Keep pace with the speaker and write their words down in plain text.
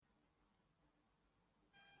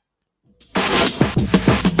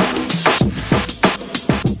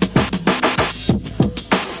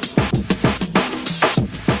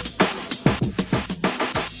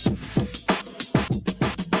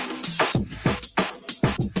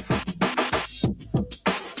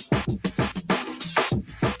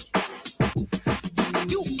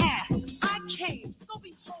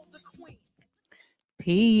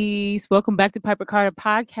Peace. Welcome back to Piper Carter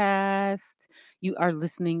Podcast. You are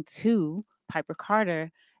listening to Piper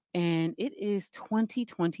Carter, and it is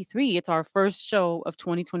 2023. It's our first show of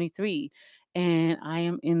 2023. And I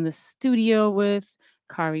am in the studio with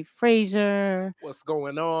Kari Frazier. What's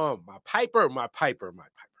going on? My Piper.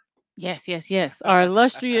 Yes. Our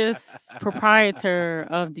illustrious proprietor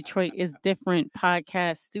of Detroit is Different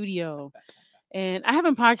Podcast Studio. And I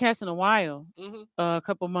haven't podcasted in a while, a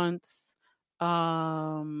couple months.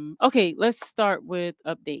 Okay, let's start with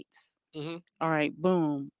updates. All right,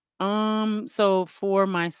 boom. So for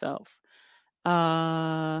myself,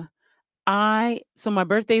 my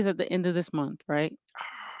birthday's at the end of this month, right?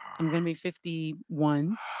 I'm gonna be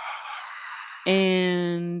 51,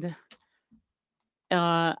 and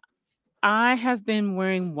I have been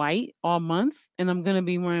wearing white all month, and I'm gonna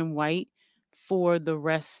be wearing white for the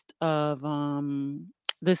rest of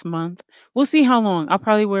this month. We'll see how long. I'll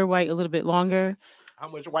probably wear white a little bit longer. How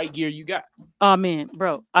much white gear you got? Oh man,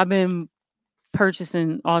 bro, I've been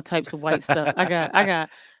purchasing all types of white stuff. I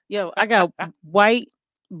got white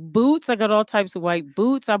boots. I got all types of white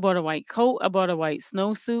boots. I bought a white coat. I bought a white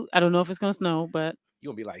snowsuit. I don't know if it's gonna snow, but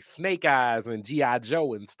you're gonna be like Snake Eyes and G.I.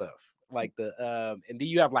 Joe and stuff. Like and then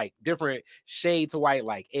you have like different shades of white,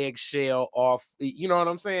 like eggshell off. You know what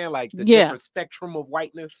I'm saying? Like the different spectrum of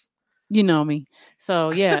whiteness. You know me.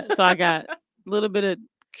 So yeah. So I got a little bit of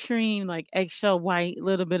cream, like eggshell white, a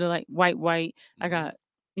little bit of like white. I got,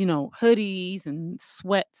 hoodies and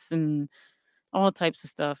sweats and all types of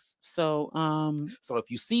stuff. So so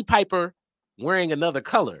if you see Piper wearing another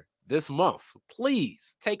color this month,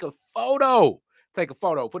 please take a photo. Put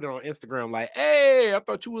it on Instagram like, hey, I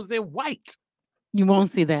thought you was in white. You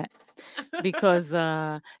won't see that because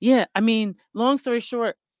long story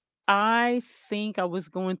short, I think I was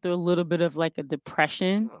going through a little bit of like a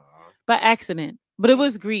depression by accident, but it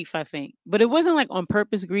was grief, I think. But it wasn't like on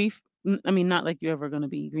purpose grief. I mean, not like you're ever going to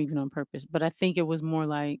be grieving on purpose, but I think it was more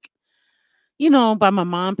like, by my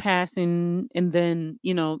mom passing, and then,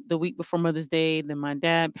 the week before Mother's Day, then my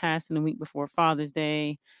dad passing the week before Father's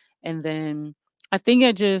Day. And then I think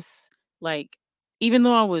I just like, even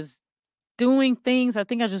though I was doing things, I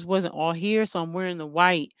think I just wasn't all here. So I'm wearing the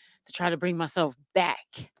white to try to bring myself back.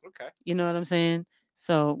 Okay. You know what I'm saying?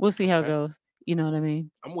 So we'll see how it goes. You know what I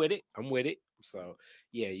mean? I'm with it. So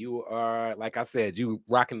yeah, you are, like I said, you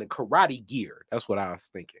rocking the karate gear. That's what I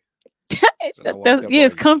was thinking.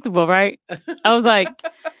 It's comfortable, right? I was like,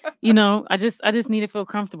 I just need to feel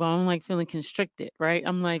comfortable. I'm like feeling constricted, right?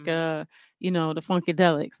 I'm like, the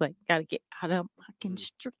Funkadelics, like, gotta get out of my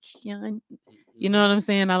constriction. You know what I'm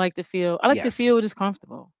saying? I like to feel just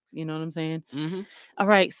comfortable. You know what I'm saying? All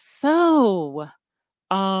right. So,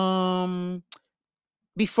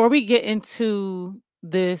 before we get into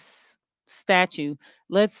this statue,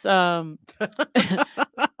 let's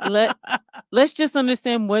let's just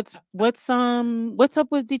understand what's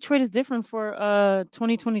up with Detroit is different for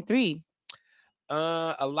 2023.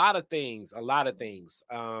 A lot of things.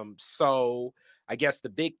 So I guess the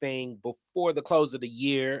big thing before the close of the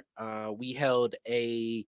year, we held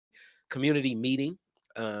a community meeting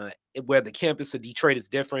where the campus of Detroit is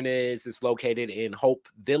different is located in Hope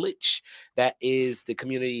Village. That is the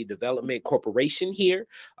community development corporation here,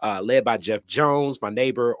 led by Jeff Jones, my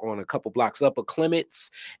neighbor on a couple blocks up of Clements.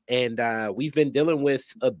 And we've been dealing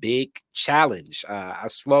with a big challenge. I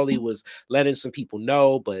slowly was letting some people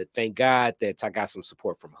know, but thank God that I got some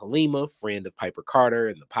support from Halima, friend of Piper Carter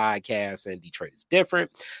and the podcast, and Detroit is Different,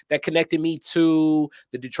 that connected me to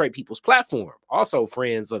the Detroit People's Platform, also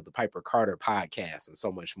friends of the Piper Carter podcast, and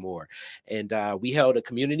so much more. And we held a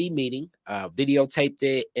community meeting, videotaped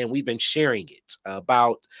it, and we've been sharing it.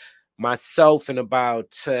 About myself and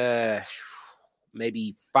about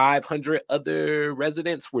maybe 500 other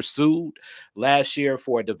residents were sued last year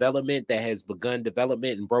for a development that has begun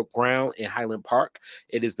development and broke ground in Highland Park.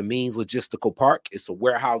 It is the Means Logistical Park. It's a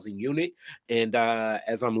warehousing unit. And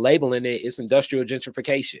as I'm labeling it, it's industrial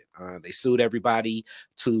gentrification. They sued everybody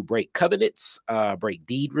to break covenants, break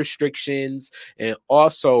deed restrictions, and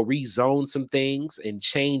also rezone some things and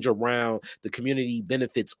change around the community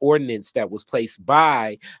benefits ordinance that was placed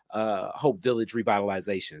by Hope Village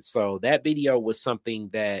Revitalization. So that video was something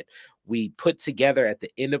that we put together at the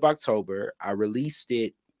end of October. I released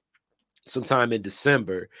it sometime in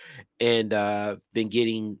December, and been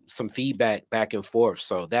getting some feedback back and forth.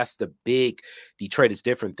 So that's the big Detroit is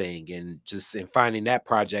Different thing. And just in finding that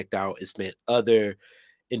project out, it's been other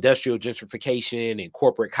industrial gentrification and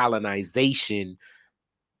corporate colonization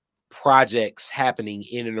projects happening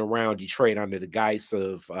in and around Detroit under the guise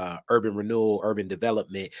of urban renewal, urban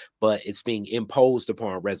development, but it's being imposed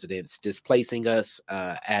upon residents, displacing us,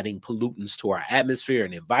 adding pollutants to our atmosphere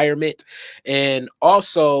and environment, and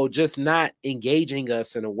also just not engaging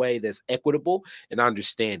us in a way that's equitable and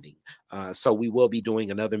understanding. So we will be doing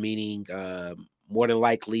another meeting, more than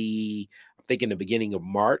likely. I think in the beginning of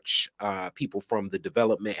March. People from the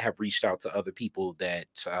development have reached out to other people that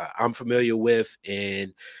I'm familiar with,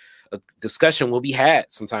 and a discussion will be had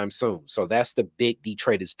sometime soon. So that's the big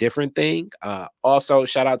Detroit is different thing. Also,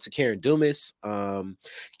 shout out to Karen Dumas.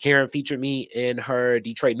 Karen featured me in her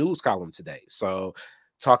Detroit news column today. So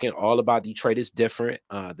talking all about Detroit is different.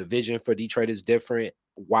 The vision for Detroit is different.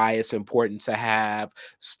 Why it's important to have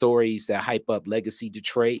stories that hype up legacy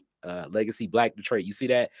Detroit, legacy Black Detroit. You see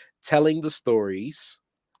that? Telling the stories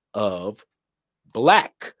of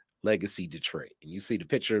Black legacy Detroit. And you see the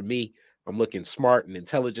picture of me. I'm looking smart and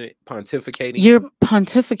intelligent, pontificating. You're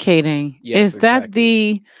pontificating. Yes, Is that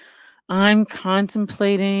exactly. I'm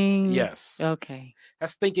contemplating? Yes. Okay.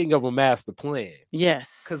 That's thinking of a master plan.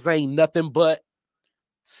 Yes. Because ain't nothing but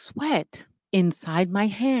sweat inside my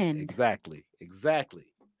hand. Exactly.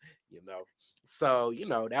 You know. So,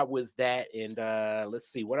 that was that. And let's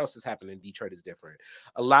see what else is happening in Detroit is different.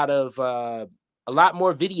 A lot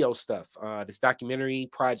more video stuff. This documentary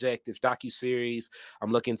project, this docu-series,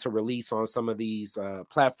 I'm looking to release on some of these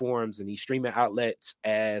platforms and these streaming outlets,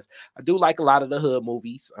 as I do like a lot of the hood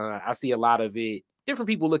movies. I see a lot of it. Different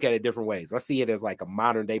people look at it different ways. I see it as like a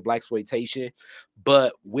modern day blaxploitation.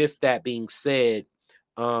 But with that being said,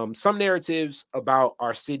 some narratives about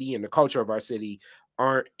our city and the culture of our city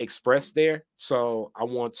aren't expressed there. So I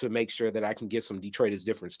want to make sure that I can get some Detroit is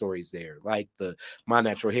different stories there, like the My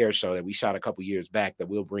Natural Hair show that we shot a couple years back that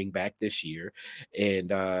we'll bring back this year,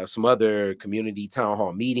 and some other community town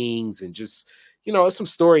hall meetings, and just, some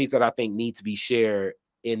stories that I think need to be shared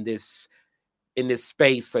in this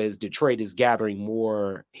space as Detroit is gathering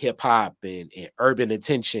more hip hop and urban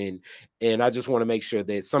attention. And I just want to make sure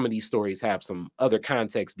that some of these stories have some other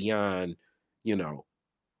context beyond,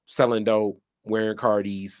 selling dope, wearing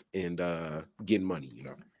Cardis, and getting money.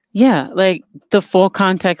 Yeah, like the full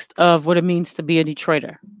context of what it means to be a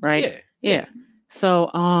Detroiter, right? Yeah.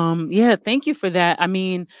 So, yeah, thank you for that. I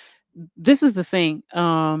mean, this is the thing.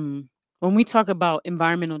 When we talk about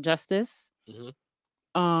environmental justice,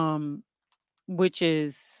 Mhm. which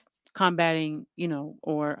is combating,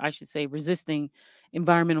 or I should say resisting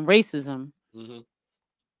environmental racism,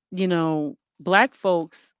 Mhm. Black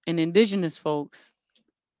folks and indigenous folks,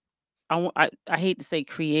 I hate to say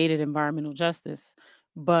created environmental justice,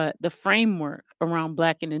 but the framework around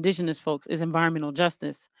Black and indigenous folks is environmental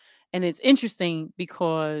justice. And it's interesting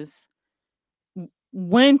because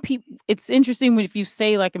when people, it's interesting when if you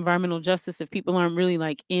say like environmental justice, if people aren't really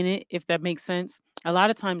like in it, if that makes sense. A lot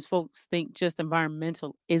of times folks think just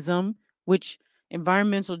environmentalism, which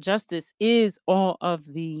environmental justice is all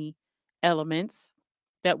of the elements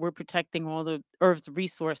that we're protecting all the earth's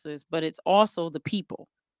resources, but it's also the people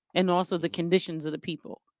and also the conditions of the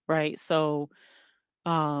people, right? So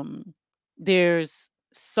there's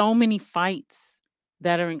so many fights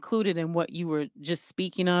that are included in what you were just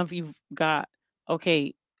speaking of. You've got,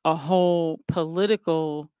 okay, a whole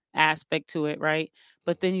political aspect to it, right?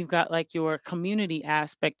 But then you've got like your community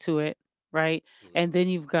aspect to it, right? And then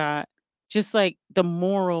you've got just like the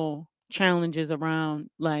moral challenges around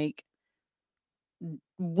like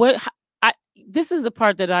what I this is the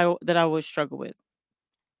part that I always struggle with.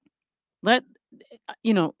 Let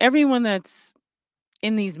everyone that's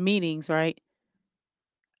in these meetings, right?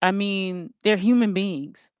 I mean, they're human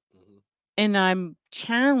beings. And I'm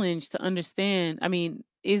challenged to understand, I mean,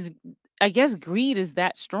 I guess greed is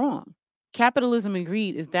that strong. Capitalism and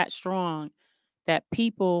greed is that strong that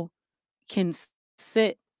people can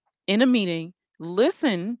sit in a meeting,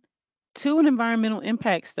 listen to an environmental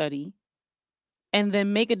impact study, and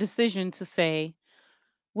then make a decision to say,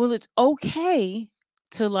 well, it's okay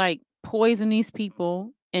to like poison these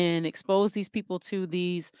people and expose these people to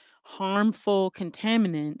these harmful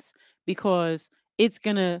contaminants because it's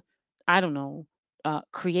gonna, I don't know,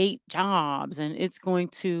 create jobs and it's going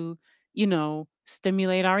to,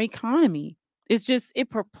 stimulate our economy. It's just, it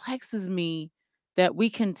perplexes me that we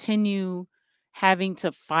continue having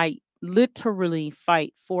to fight, literally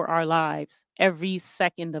fight for our lives every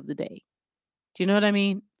second of the day. Do you know what I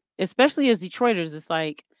mean? Especially as Detroiters, it's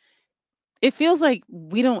like, it feels like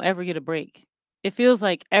we don't ever get a break. It feels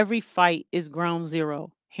like every fight is ground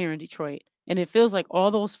zero here in Detroit. And it feels like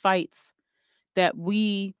all those fights that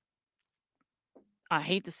we, I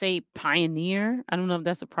hate to say pioneer, I don't know if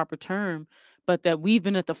that's a proper term, but that we've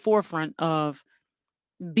been at the forefront of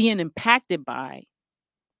being impacted by,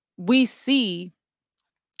 we see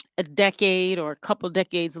a decade or a couple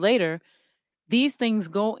decades later, these things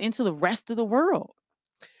go into the rest of the world.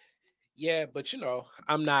 Yeah, but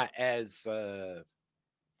I'm not as I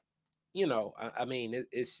mean,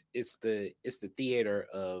 it's the theater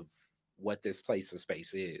of what this place and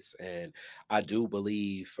space is, and I do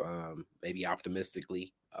believe, maybe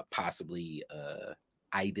optimistically, possibly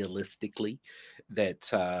idealistically,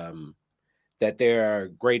 that there are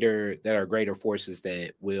greater forces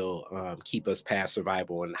that will keep us past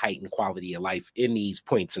survival and heighten quality of life in these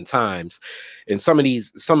points and times. And some of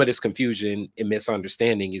this confusion and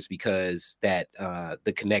misunderstanding is because that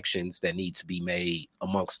the connections that need to be made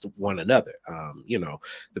amongst one another.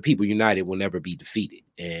 The people united will never be defeated,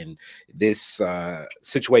 and this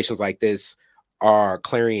situations like this are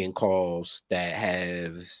clarion calls that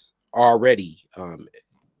have already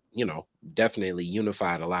definitely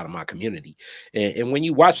unified a lot of my community. And when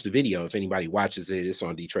you watch the video, if anybody watches it, it's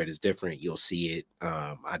on Detroit is Different. You'll see it.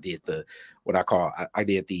 I did I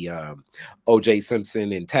did the OJ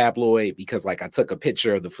Simpson and tabloid, because like I took a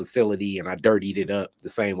picture of the facility and I dirtied it up the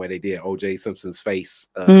same way they did OJ Simpson's face,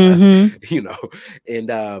 and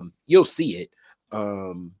you'll see it.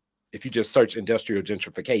 If you just search industrial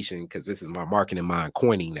gentrification, because this is my marketing mind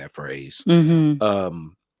coining that phrase,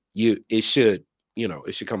 it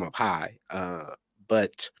should come up high.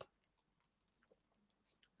 But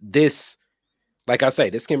this, like I say,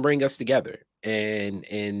 this can bring us together, and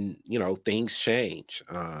things change.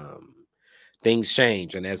 Things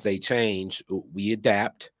change, and as they change, we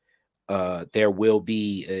adapt. There will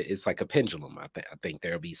be, it's like a pendulum. I think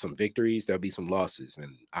there'll be some victories, there'll be some losses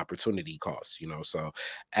and opportunity costs. So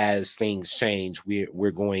as things change,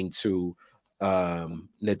 we're going to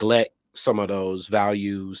neglect some of those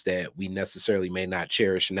values that we necessarily may not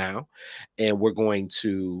cherish now, and we're going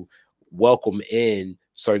to welcome in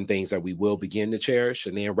certain things that we will begin to cherish,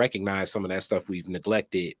 and then recognize some of that stuff we've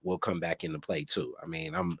neglected will come back into play too. I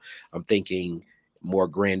mean, I'm thinking more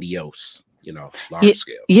grandiose, large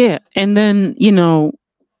scale. Yeah. And then,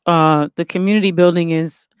 the community building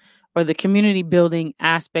or the community building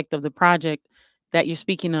aspect of the project that you're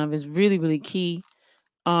speaking of is really, really key.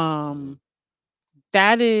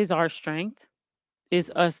 That is our strength, is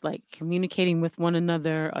us like communicating with one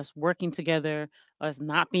another, us working together, us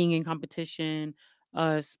not being in competition,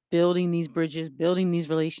 us building these bridges, building these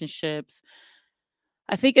relationships.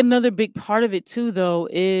 I think another big part of it too, though,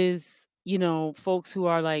 is, folks who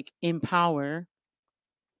are like in power,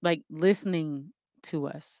 like listening to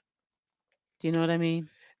us. Do you know what I mean?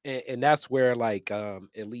 And that's where, like,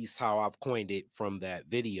 at least how I've coined it from that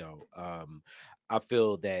video, I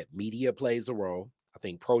feel that media plays a role. I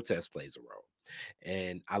think protest plays a role,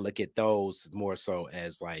 and I look at those more so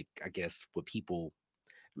as, like, I guess what people,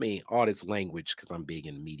 I mean, all this language, because I'm big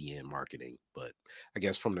in media and marketing, but I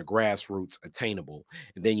guess from the grassroots attainable.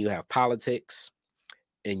 And then you have politics,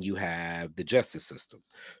 and you have the justice system.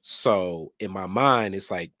 So in my mind, it's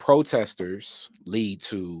like protesters lead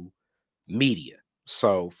to media.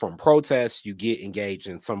 So from protests, you get engaged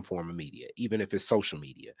in some form of media, even if it's social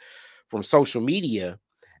media. From social media,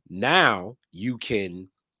 now you can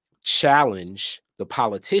challenge the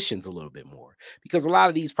politicians a little bit more, because a lot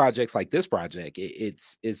of these projects, like this project,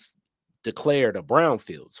 it's declared a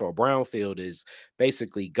brownfield. So a brownfield is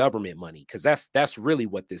basically government money, because that's really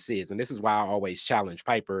what this is. And this is why I always challenge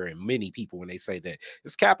Piper and many people when they say that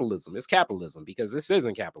it's capitalism. It's capitalism, because this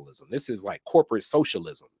isn't capitalism. This is like corporate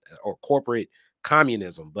socialism or corporate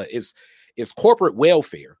communism, but it's corporate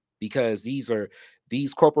welfare, because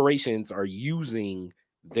these corporations are using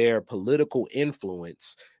their political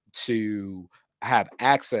influence to have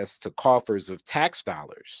access to coffers of tax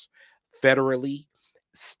dollars federally,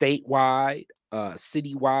 statewide,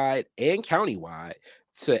 citywide, and countywide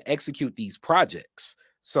to execute these projects.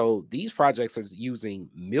 So these projects are using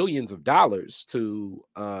millions of dollars to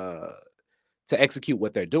execute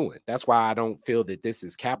what they're doing. That's why I don't feel that this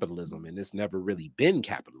is capitalism, and it's never really been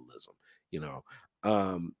capitalism, you know.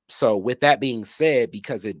 So with that being said,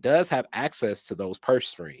 because it does have access to those purse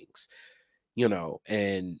strings,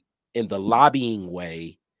 and in the lobbying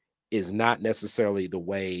way is not necessarily the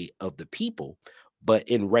way of the people, but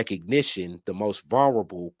in recognition, the most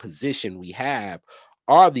vulnerable position we have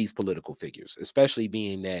are these political figures, especially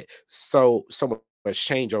being that so much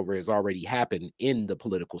changeover has already happened in the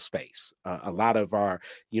political space. A lot of our,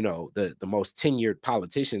 the most tenured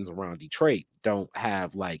politicians around Detroit don't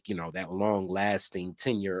have, like, that long lasting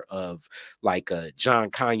tenure of like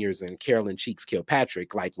John Conyers and Carolyn Cheeks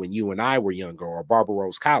Kilpatrick, like when you and I were younger, or Barbara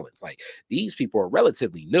Rose Collins. Like, these people are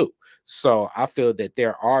relatively new. So I feel that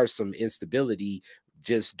there are some instability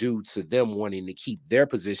just due to them wanting to keep their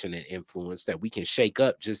position and influence, that we can shake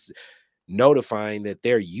up, just notifying that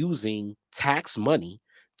they're using tax money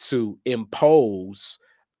to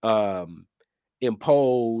um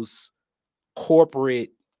impose corporate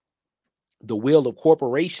the will of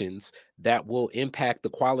corporations that will impact the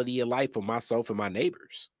quality of life of myself and my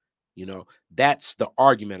neighbors. That's the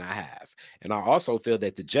argument I have. And I also feel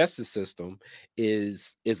that the justice system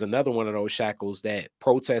is another one of those shackles that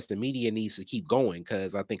protest and media needs to keep going,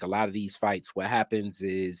 because I think a lot of these fights, what happens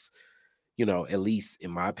is, at least in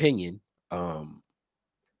my opinion, the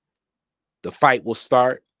fight will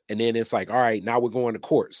start, and then it's like, all right, now we're going to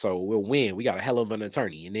court, so we'll win. We got a hell of an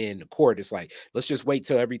attorney. And then the court is like, let's just wait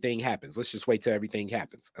till everything happens. Let's just wait till everything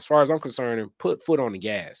happens. As far as I'm concerned, put foot on the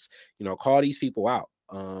gas, call these people out.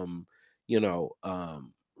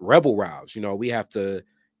 Rebel rouse, we have to,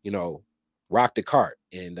 rock the cart.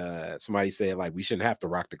 And somebody said, like, we shouldn't have to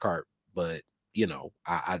rock the cart, but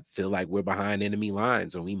I feel like we're behind enemy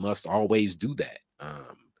lines, and we must always do that.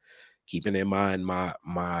 Keeping in mind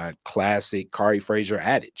my classic Kari Fraser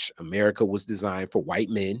adage: America was designed for white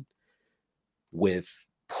men with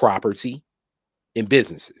property and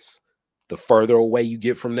businesses. The further away you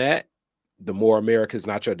get from that, the more America is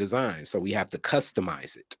not your design. So we have to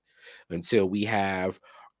customize it until we have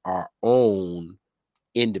our own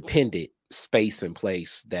independent space and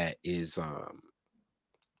place that is,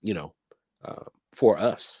 for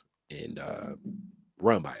us and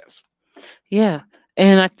run by us. Yeah.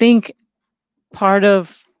 And I think part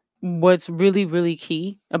of what's really, really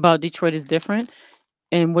key about Detroit is different,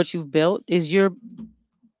 and what you've built is you're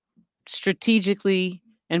strategically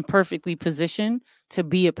and perfectly positioned to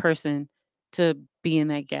be a person to be in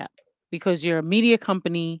that gap, because you're a media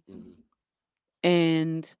company,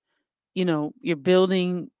 and you're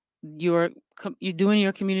building you're doing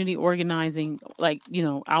your community organizing, like,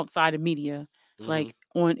 outside of media, like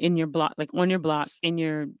in your block, like on your block, in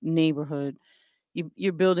your neighborhood.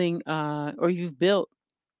 You're building, or you've built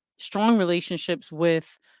strong relationships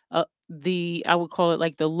with I would call it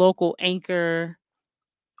like the local anchor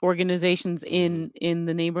organizations in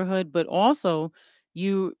the neighborhood, but also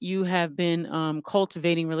you have been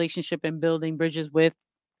cultivating relationship and building bridges with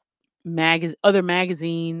other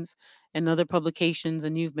magazines and other publications,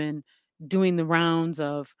 and you've been doing the rounds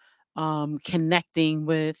of connecting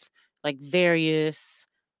with like various,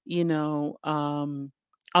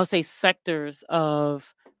 I'll say sectors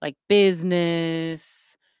of like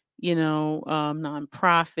business,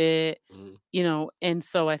 nonprofit, and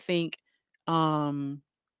so I think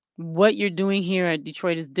what you're doing here at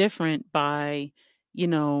Detroit is different by,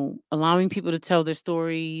 allowing people to tell their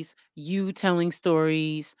stories, you telling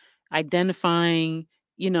stories, identifying,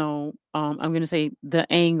 I'm going to say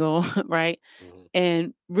the angle, right?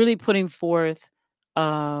 And really putting forth,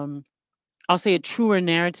 I'll say, a truer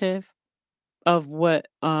narrative of what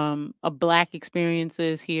a Black experience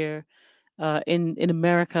is here in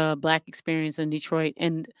America, Black experience in Detroit,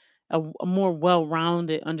 and a more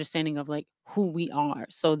well-rounded understanding of like who we are,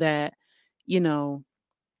 so that you know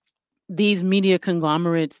these media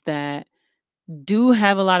conglomerates that do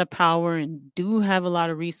have a lot of power and do have a lot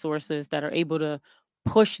of resources that are able to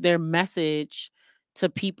push their message to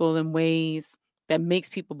people in ways that makes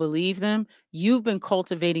people believe them. You've been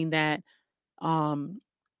cultivating that, um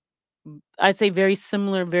I'd say, very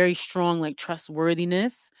similar, very strong, like,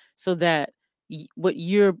 trustworthiness, so that what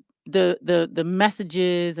you're the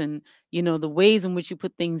messages and the ways in which you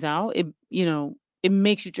put things out, it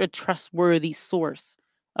makes you a trustworthy source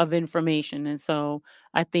of information. And so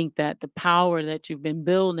I think that the power that you've been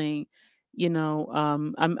building,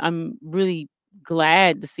 I'm really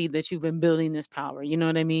glad to see that you've been building this power. You know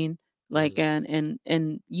what I mean? Like, and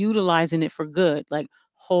utilizing it for good, like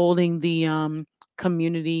holding the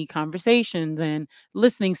community conversations and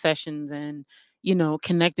listening sessions, and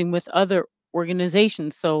connecting with other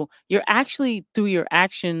organizations. So you're actually, through your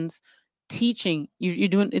actions, teaching. You're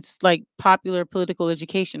doing, it's like popular political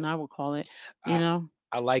education, I would call it.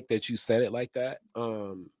 I like that you said it like that.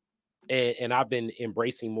 And I've been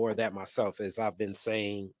embracing more of that myself, as I've been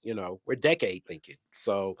saying, we're decade thinking.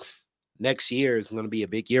 So next year is going to be a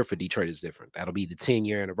big year for Detroit is Different. That'll be the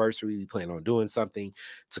 10-year anniversary. We plan on doing something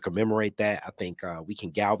to commemorate that. I think we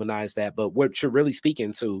can galvanize that. But what you're really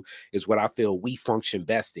speaking to is what I feel we function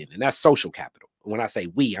best in, and that's social capital. When I say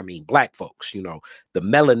we, I mean Black folks, the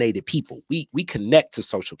melanated people. We connect to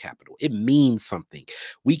social capital. It means something.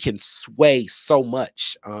 We can sway so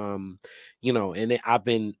much. And I've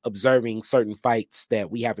been observing certain fights that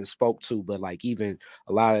we haven't spoke to, but like even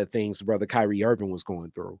a lot of the things Brother Kyrie Irving was going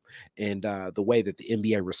through, and the way that the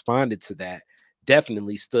NBA responded to that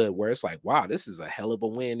definitely stood where it's like, wow, this is a hell of a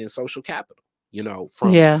win in social capital.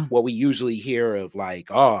 from Yeah. what we usually hear of, like,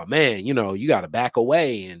 oh man, you got to back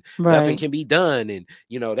away and nothing Right. can be done. And,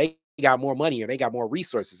 they got more money or they got more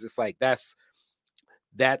resources. It's like, that's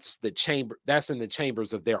the chamber, that's in the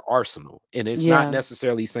chambers of their arsenal. And it's not Yeah.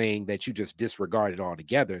 necessarily saying that you just disregard it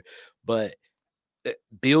altogether, but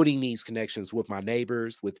building these connections with my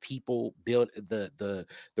neighbors, with people, build the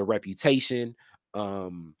reputation.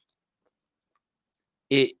 um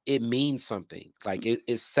it means something. Like,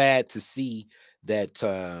 it's sad to see that,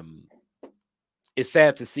 it's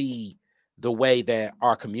sad to see the way that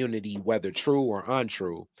our community, whether true or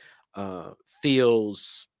untrue, uh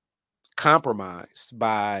feels compromised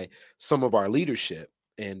by some of our leadership.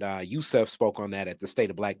 And Yusef spoke on that at the State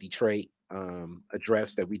of Black Detroit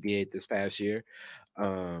address that we did this past year.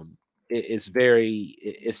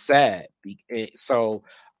 It's sad. So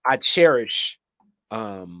I cherish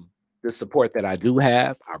um, the support that I do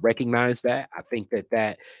have. I recognize that. I think that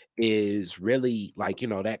that is really, like,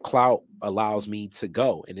 that clout allows me to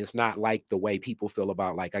go. And it's not like the way people feel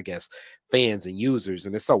about, like, I guess, fans and users.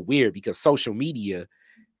 And it's so weird because social media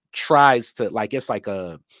tries to, like, it's like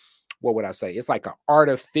a, what would I say? It's like an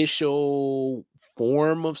artificial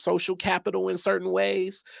form of social capital in certain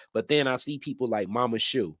ways. But then I see people like Mama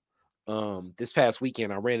Shu. This past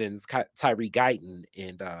weekend I ran into Tyree Guyton,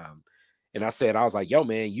 and I said, I was like, yo,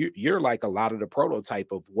 man, you're like a lot of the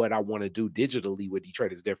prototype of what I want to do digitally with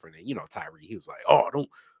Detroit is different. And Tyree, he was like, oh,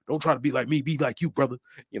 don't try to be like me, be like you, brother.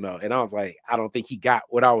 And I was like, I don't think he got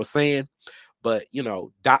what I was saying. But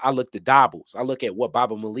I looked at Dobbles. I look at what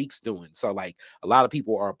Baba Malik's doing. So, like, a lot of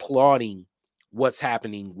people are applauding what's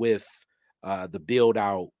happening with the build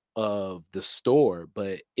out of the store,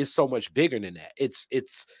 but it's so much bigger than that.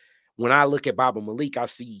 It's when I look at Baba Malik, I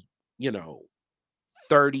see, you know,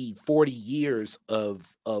 30-40 years of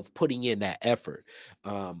putting in that effort.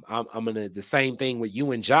 I'm gonna the same thing with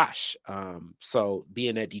you and Josh. So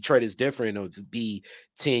being that Detroit is different, it'll be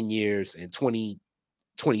 10 years and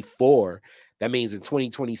 2024. That means in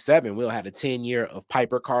 2027 we'll have a 10-year of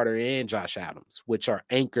Piper Carter and Josh Adams, which are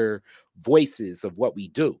anchor voices of what we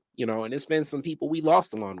do. And it's been some people we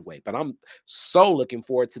lost along the way, but I'm so looking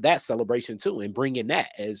forward to that celebration too, and bringing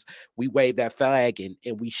that as we wave that flag and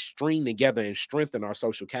we string together and strengthen our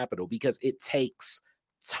social capital, because it takes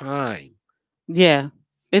time. Yeah.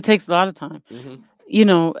 It takes a lot of time. Mhm.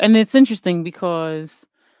 And it's interesting because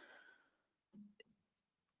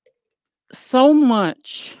so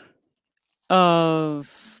much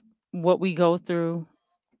of what we go through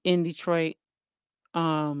in Detroit,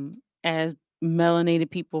 as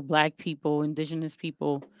melanated people, Black people, Indigenous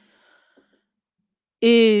people,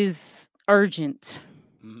 is urgent,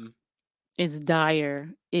 Mhm. is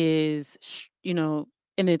dire,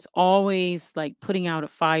 and it's always like putting out a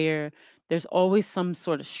fire. There's always some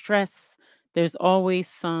sort of stress. There's always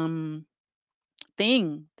some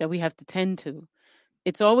thing that we have to tend to.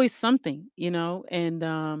 It's always something,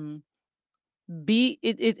 and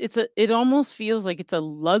it almost feels like it's a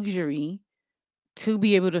luxury to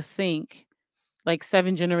be able to think like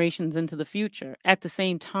 7 generations into the future. At the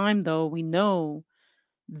same time, though, we know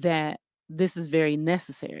that this is very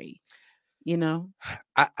necessary, you know?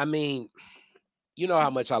 I mean, you know how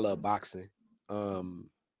much I love boxing. Um,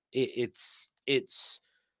 it's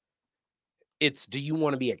do you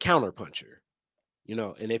want to be a counterpuncher?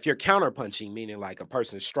 And if you're counterpunching, meaning like a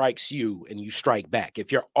person strikes you and you strike back,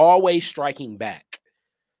 if you're always striking back,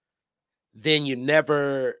 then you're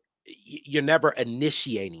never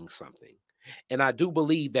initiating something. And I do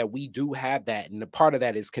believe that we do have that, and a part of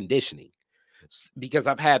that is conditioning. Because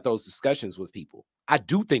I've had those discussions with people. I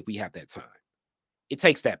do think we have that time. It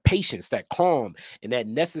takes that patience, that calm, and that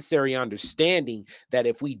necessary understanding that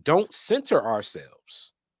if we don't center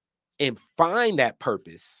ourselves and find that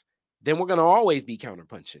purpose, then we're going to always be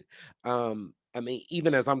counterpunching. I mean,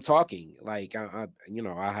 even as I'm talking, like I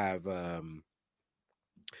have from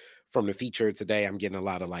the feature today, I'm getting a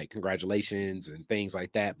lot of like congratulations and things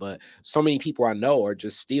like that. But so many people I know are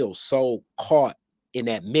just still so caught in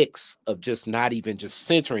that mix of just not even just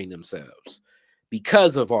centering themselves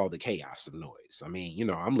because of all the chaos of noise. I mean,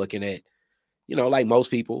 I'm looking at, like most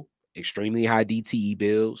people, extremely high DTE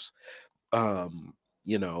bills. Um,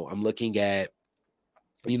 I'm looking at,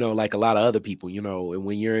 like a lot of other people, and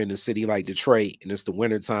when you're in a city like Detroit and it's the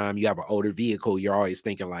wintertime, you have an older vehicle, you're always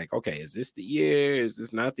thinking like, okay, is this the year? Is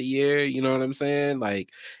this not the year? You know what I'm saying?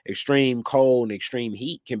 Like, extreme cold and extreme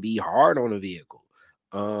heat can be hard on a vehicle.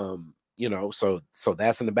 So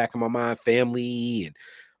that's in the back of my mind, family and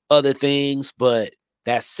other things, but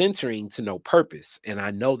that's centering to no purpose. And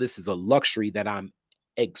I know this is a luxury that I'm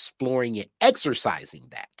exploring and exercising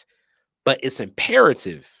that, but it's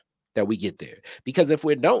imperative that we get there. Because if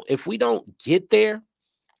we don't get there,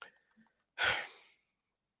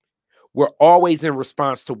 we're always in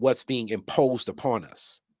response to what's being imposed upon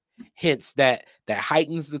us. Hence, that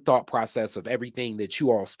heightens the thought process of everything that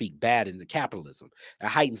you all speak bad into capitalism. That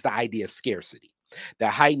heightens the idea of scarcity.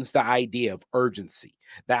 That heightens the idea of urgency.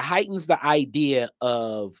 That heightens the idea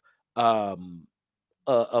of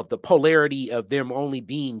the polarity of them only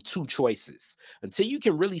being two choices. Until you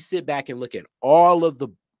can really sit back and look at all of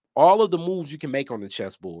the moves you can make on the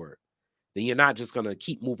chessboard, then you're not just gonna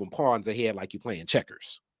keep moving pawns ahead like you're playing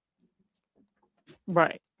checkers.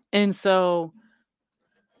 Right. And so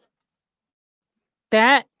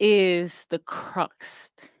that is the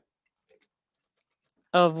crux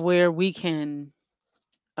of where we can,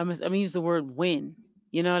 I'm gonna use the word win.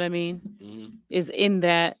 You know what I mean? Mm-hmm. Is in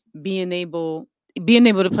that being able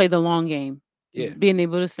to play the long game. Yeah. Being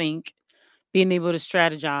able to think, being able to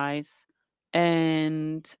strategize,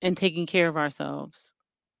 and taking care of ourselves.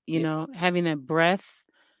 You know, having that breath,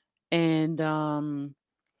 and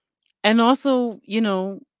also, you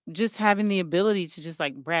know, just having the ability to just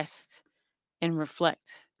like rest and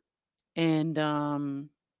reflect and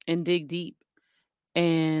dig deep.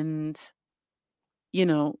 And you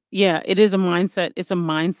know, yeah, it is a mindset. It's a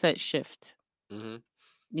mindset shift. Mm-hmm.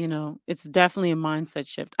 You know, it's definitely a mindset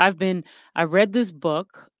shift. I read this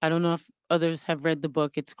book. I don't know if others have read the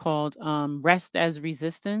book. It's called Rest as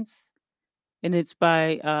Resistance. And it's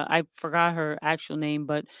by I forgot her actual name,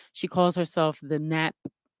 but she calls herself the Nap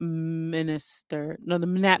Minister. No, the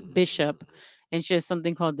Nap Bishop. And she has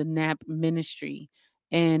something called the Nap Ministry.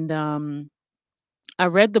 And I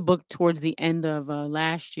read the book towards the end of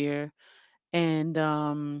last year. And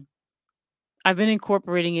I've been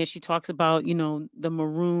incorporating it. She talks about, you know, the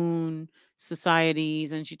maroon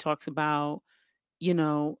societies, and she talks about, you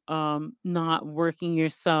know, not working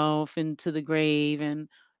yourself into the grave, and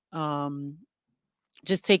um,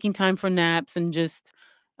 just taking time for naps, and just,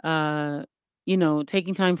 uh, you know,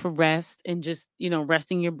 taking time for rest, and just, you know,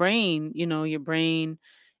 resting your brain. You know, your brain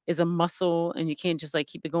is a muscle, and you can't just like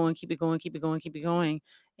keep it going, keep it going, keep it going, keep it going.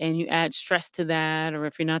 And you add stress to that, or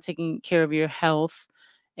if you're not taking care of your health,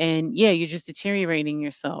 and yeah, you're just deteriorating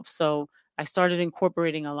yourself. So I started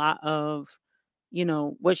incorporating a lot of, you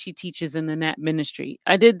know, what she teaches in the Nat Ministry.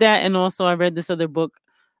 I did that, and also I read this other book.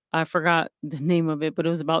 I forgot the name of it, but it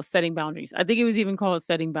was about setting boundaries. I think it was even called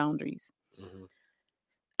Setting Boundaries. Mm-hmm.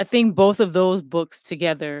 I think both of those books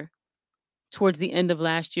together, towards the end of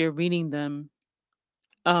last year, reading them,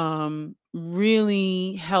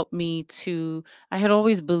 really helped me to, I had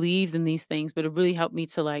always believed in these things, but it really helped me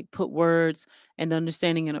to like put words and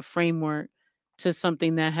understanding in a framework to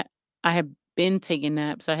something that I had been taking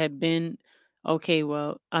naps. I had been, okay,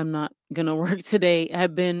 well, I'm not gonna work today. I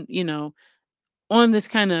had been, you know, on this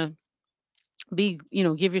kind of you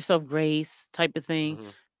know, give yourself grace type of thing. Mm-hmm.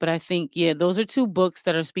 But I think, yeah, those are two books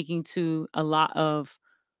that are speaking to a lot of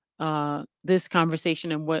this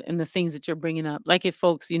conversation, and what, and the things that you're bringing up, like if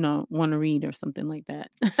folks, you know, want to read or something like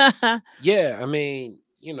that. Yeah, I mean,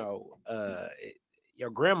 you know,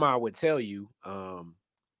 your grandma would tell you,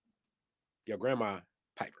 your grandma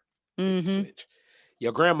Piper, hit the Mm-hmm. switch.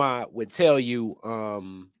 Your grandma would tell you,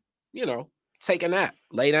 you know, take a nap,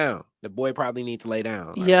 lay down. The boy probably need to lay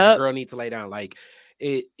down. Like, that Yep. girl needs to lay down. Like,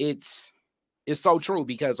 it's so true,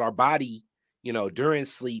 because our body, you know, during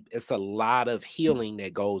sleep, it's a lot of healing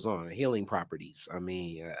that goes on, healing properties. I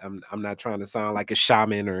mean, I'm not trying to sound like a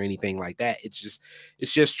shaman or anything like that. It's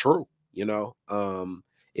just true, you know.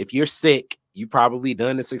 If you're sick, you probably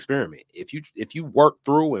done this experiment. If you work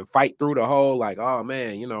through and fight through the whole, like, oh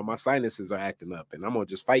man, you know, my sinuses are acting up and I'm gonna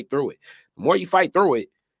just fight through it. The more you fight through it,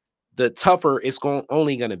 the tougher it's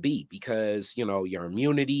only gonna be, because you know your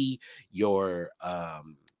immunity, your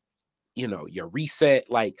you know, your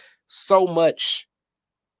reset, like so much.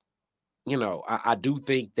 You know, I do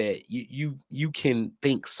think that you can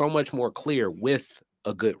think so much more clear with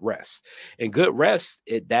a good rest. And good rest,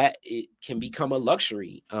 it can become a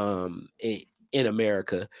luxury in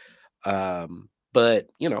America. But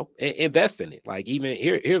you know, invest in it. Like, even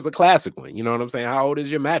here's a classic one. You know what I'm saying? How old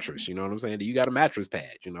is your mattress? You know what I'm saying? Do you got a mattress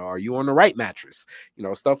pad? You know, are you on the right mattress? You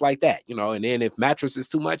know, stuff like that. You know, and then if mattress is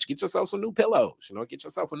too much, get yourself some new pillows. You know, get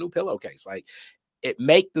yourself a new pillowcase. Like, it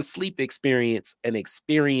make the sleep experience an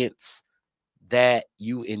experience that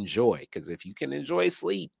you enjoy. Because if you can enjoy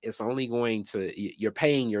sleep, it's only going to, you're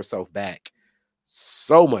paying yourself back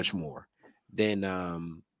so much more than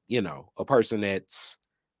you know, a person that's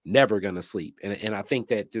never gonna sleep. And I think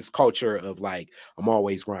that this culture of like, I'm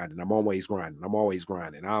always grinding, I'm always grinding, I'm always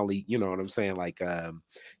grinding. I only, you know what I'm saying? Like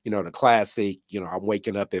the classic, I'm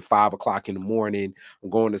waking up at 5 o'clock in the morning, I'm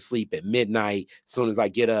going to sleep at midnight. As soon as I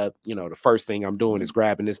get up, the first thing I'm doing is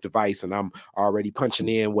grabbing this device and I'm already punching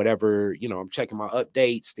in whatever, I'm checking my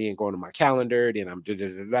updates, then going to my calendar, then I'm da da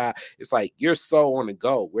da da. It's like you're so on the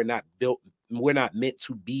go. We're not meant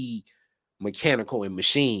to be mechanical and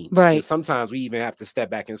machines. And Right. sometimes we even have to step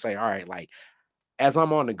back and say, all right, like as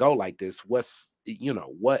I'm on the go like this, what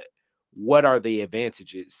are the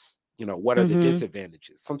advantages? What are the Mm-hmm.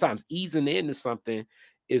 disadvantages? Sometimes easing into something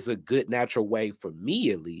is a good natural way, for me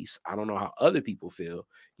at least. I don't know how other people feel.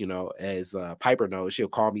 As Piper knows, she'll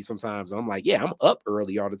call me sometimes. I'm like, yeah, I'm up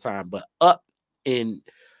early all the time, but up in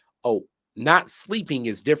not sleeping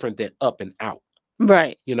is different than up and out.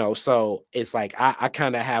 Right. So it's like I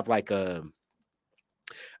kind of have like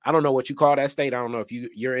I don't know what you call that state. I don't know if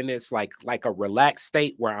you're in this like a relaxed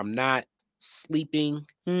state where I'm not sleeping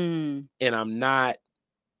and I'm not,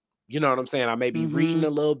 you know what I'm saying? I may be reading a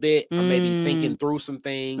little bit. I may be thinking through some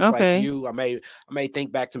things like Okay. you. I may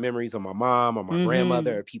think back to memories of my mom or my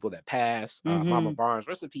grandmother or people that passed. Mama Barnes,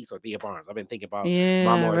 rest in peace, or Thea Barnes. I've been thinking about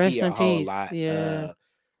Mama Yeah. or Rest Thea a in whole peace. lot Yeah.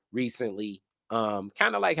 recently.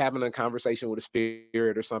 Kind of like having a conversation with a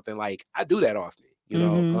spirit or something. Like I do that often,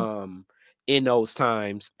 in those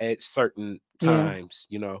times at certain Yeah. times,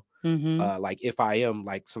 Mm-hmm. like if I am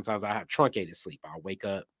like, sometimes I have truncated sleep. I'll wake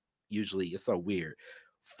up, usually it's so weird.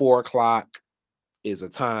 4 o'clock is a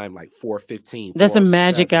time, like 4:15, That's a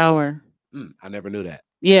magic 4:07. hour. I never knew that.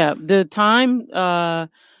 Yeah. The time,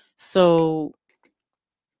 so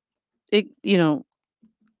it,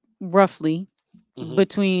 roughly Mm-hmm.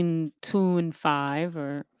 between 2 and 5,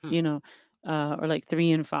 or Hmm. or like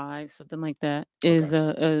 3 and 5, something like that, Okay. is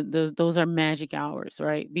those are magic hours,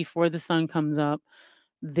 right before the sun comes up.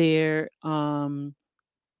 There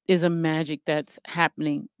is a magic that's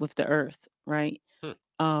happening with the earth, right? Hmm.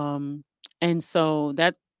 um and so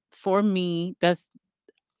that, for me, that's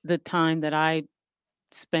the time that I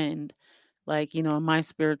spend, like, in my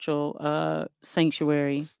spiritual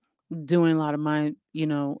sanctuary, doing a lot of my,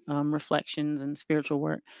 reflections and spiritual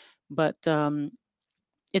work. But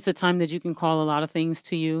it's a time that you can call a lot of things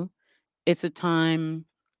to you. It's a time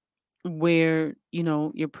where,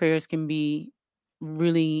 your prayers can be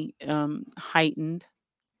really heightened.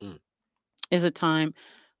 Mm. It's a time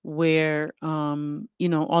where, all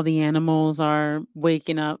the animals are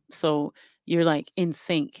waking up. So you're like in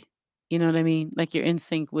sync. You know what I mean? Like you're in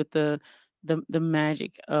sync with the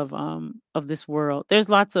magic of this world. There's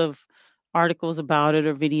lots of articles about it,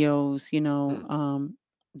 or videos, Hmm.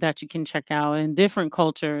 that you can check out. And different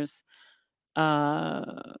cultures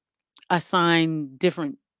uh assign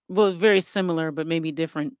different, well, very similar, but maybe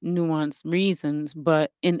different nuanced reasons.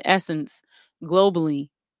 But in essence, globally,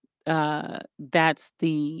 that's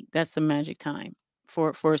the magic time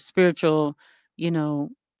for spiritual, you know,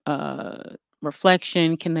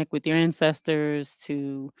 reflection, connect with your ancestors,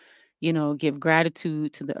 to, give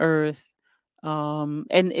gratitude to the earth.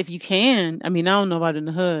 And if you can, I mean, I don't know about in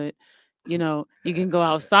the hood, you can go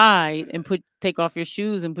outside and take off your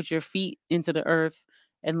shoes and put your feet into the earth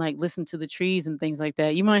and like listen to the trees and things like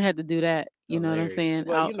that. You might have to do that, you know what I'm Hilarious. saying?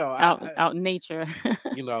 Well, Out in nature.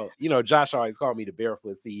 Josh always called me the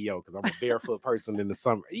barefoot CEO because I'm a barefoot person in the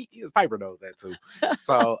summer. Piper knows that too.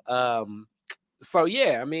 So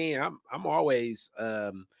yeah, I mean, I'm always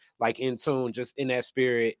like in tune, just in that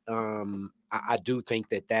spirit. I do think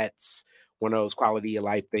that that's one of those quality of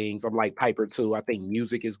life things. I'm like Piper too. I think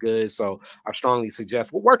music is good, so I strongly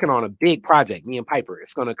suggest. We're working on a big project, me and Piper.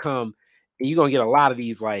 It's gonna come, and you're gonna get a lot of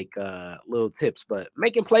these like little tips. But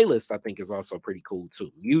making playlists, I think, is also pretty cool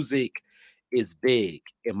too. Music is big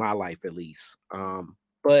in my life, at least.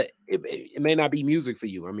 But it may not be music for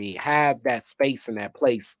you. I mean, have that space and that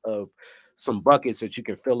place of some buckets that you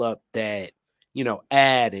can fill up that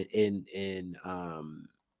add and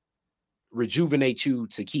rejuvenate you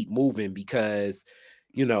to keep moving, because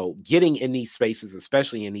getting in these spaces,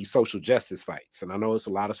 especially in these social justice fights, and I know it's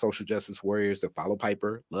a lot of social justice warriors that follow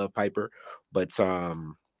Piper, love Piper, but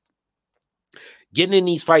getting in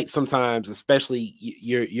these fights sometimes, especially,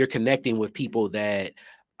 you're connecting with people that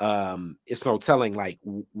it's no telling like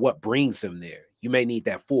what brings them there. You may need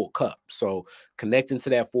that full cup, so connecting to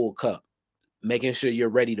that full cup, making sure you're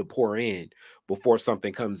ready to pour in before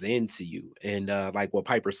something comes into you. And like what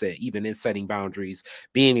Piper said, even in setting boundaries,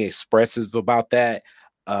 being expressive about that,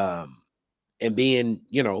 and being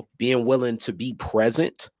willing to be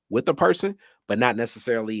present with the person, but not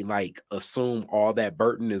necessarily like assume all that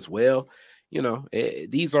burden as well.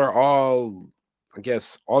 These are all, I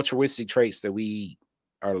guess, altruistic traits that we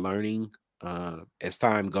are learning as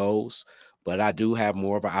time goes. But I do have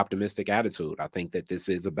more of an optimistic attitude. I think that this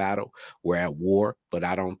is a battle. We're at war, but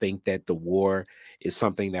I don't think that the war is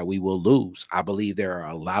something that we will lose. I believe there are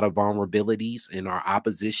a lot of vulnerabilities in our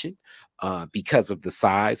opposition because of the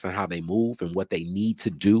size and how they move and what they need to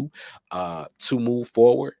do to move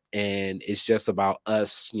forward. And it's just about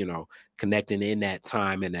us, connecting in that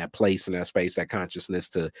time and that place and that space, that consciousness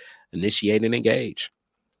to initiate and engage.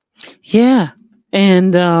 Yeah.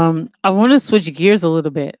 And I want to switch gears a little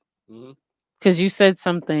bit because you said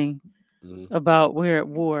something about we're at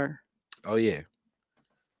war. Oh, yeah.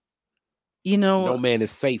 No man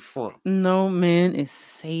is safe from. No man is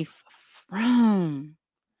safe from.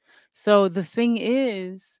 So the thing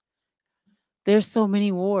is, there's so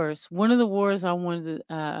many wars. One of the wars I wanted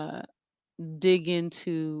to dig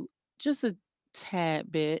into just a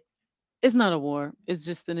tad bit. It's not a war. It's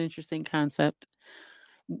just an interesting concept.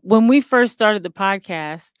 When we first started the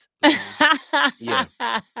podcast, yeah,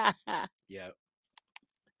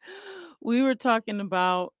 we were talking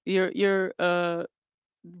about your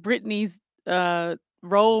Brittany's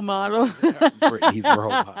role model. Brittany's role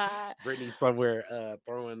model. Brittany somewhere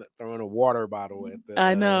throwing a water bottle at the.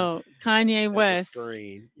 I know Kanye West.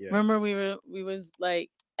 Screen. Yes. Remember we was like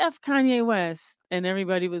F Kanye West, and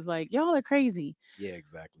everybody was like, y'all are crazy. Yeah,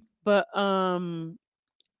 exactly. But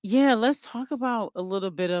yeah, let's talk about a little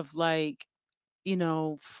bit of like,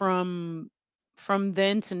 from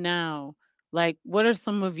then to now, like what are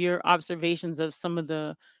some of your observations of some of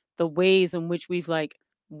the ways in which we've like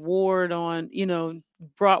warred on,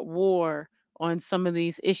 brought war on some of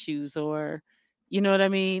these issues, or you know what I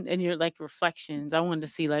mean? And your like reflections. I wanted to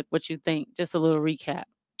see like what you think, just a little recap.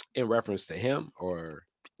 In reference to him, or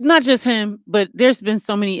not just him, but there's been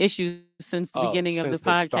so many issues since the beginning of the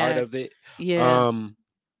podcast. Start of it. Yeah.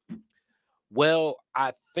 Well,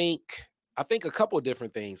 I think a couple of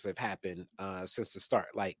different things have happened since the start.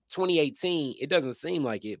 Like 2018, it doesn't seem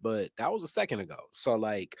like it, but that was a second ago. So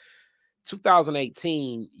like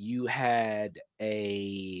 2018, you had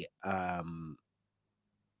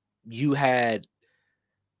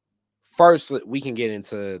first, we can get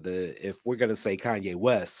into if we're going to say Kanye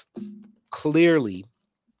West, clearly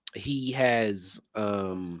he has,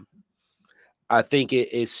 I think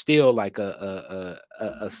it is still like a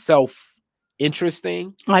self-interest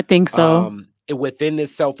thing. I think so. Within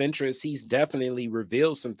this self-interest, he's definitely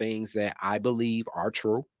revealed some things that I believe are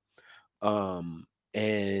true.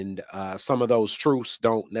 And some of those truths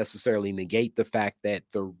don't necessarily negate the fact that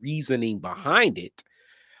the reasoning behind it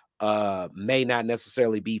may not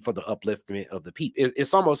necessarily be for the upliftment of the people.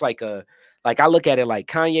 It's almost like I look at it like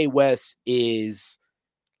Kanye West is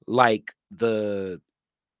like what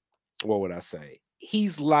would I say?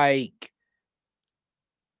 He's like,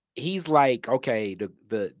 okay,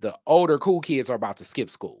 the older cool kids are about to skip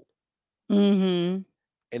school. Mm-hmm.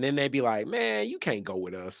 And then they'd be like, man, you can't go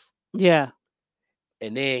with us. Yeah.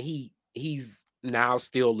 And then he's now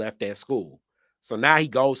still left at school. So now he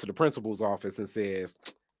goes to the principal's office and says,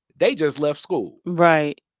 they just left school.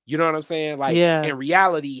 Right. You know what I'm saying? Like, yeah. In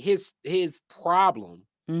reality, his problem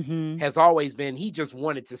has always been he just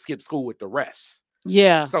wanted to skip school with the rest.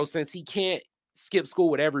 Yeah. So since he can't skip school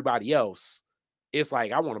with everybody else, it's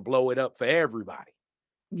like, I want to blow it up for everybody.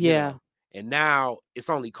 Yeah. And now it's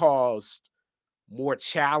only caused more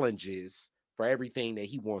challenges for everything that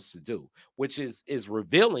he wants to do, which is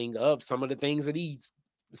revealing of some of the things that he's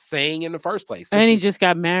saying in the first place. And he just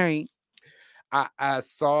got married. I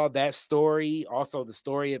saw that story, also the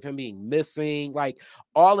story of him being missing. Like,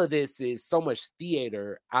 all of this is so much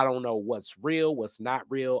theater. I don't know what's real, what's not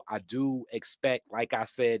real. I do expect, like I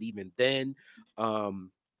said, even then,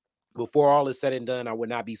 before all is said and done, I would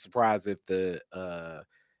not be surprised if the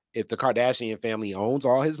Kardashian family owns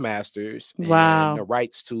all his masters and the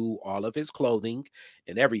rights to all of his clothing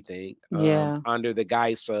and everything. Under the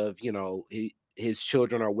guise of, his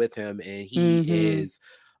children are with him and he is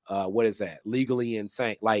what is that, legally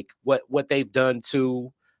insane. Like what they've done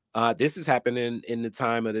to this is happening in the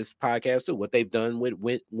time of this podcast too, what they've done with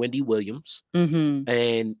Wendy Williams,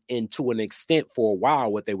 and to an extent for a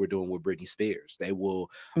while what they were doing with Britney Spears. They will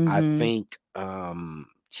I think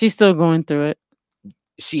she's still going through it.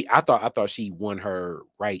 I thought she won her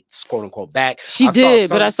rights, quote unquote, back. She did,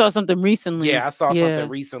 but I saw something recently. Yeah, I saw something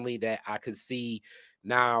recently that I could see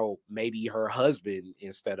now maybe her husband,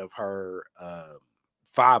 instead of her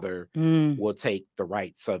father Mm. will take the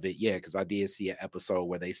rights of it. Yeah, because I did see an episode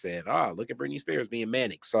where they said, "Oh, look at Britney Spears being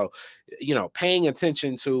manic." So, paying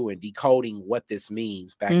attention to and decoding what this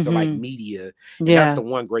means back to like Mhm. media, and that's Yeah. the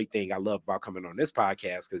one great thing I love about coming on this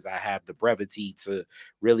podcast, because I have the brevity to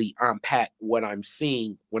really unpack what I'm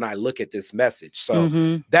seeing when I look at this message. So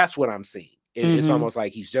Mhm. that's what I'm seeing. It's Mhm. almost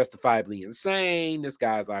like he's justifiably insane. This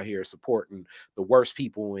guy's out here supporting the worst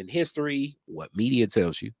people in history. What media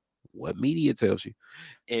tells you. What media tells you.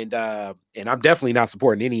 And I'm definitely not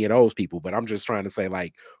supporting any of those people, but I'm just trying to say,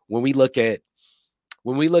 like, when we look at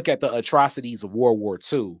the atrocities of World War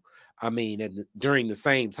II, I mean, and during the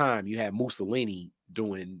same time, you had Mussolini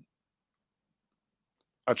doing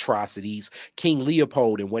atrocities. King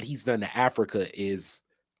Leopold and what he's done to Africa is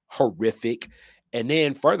horrific. And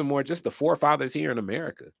then furthermore, just the forefathers here in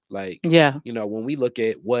America. Like, Yeah. when we look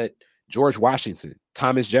at what George Washington,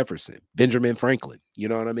 Thomas Jefferson, Benjamin Franklin, you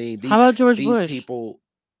know what I mean? How about George These Bush? people,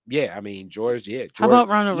 yeah, I mean, George, How about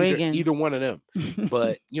Ronald either Reagan? one of them.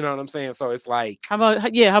 But you know what I'm saying? So it's like, How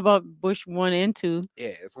about Bush 1 and 2? yeah,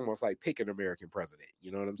 it's almost like pick an American president.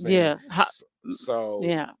 You know what I'm saying? Yeah.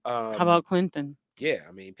 Yeah. How about Clinton? Yeah,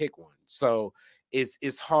 I mean, pick one. So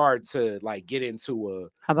it's hard to like get into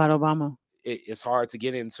How about Obama? it's hard to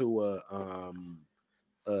get into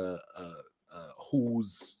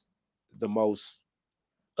who's the most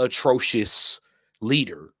atrocious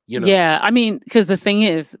leader, Yeah, I mean, because the thing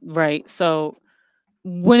is, right? So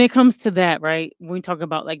when it comes to that, right? When we talk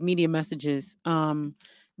about like media messages,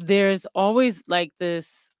 there's always like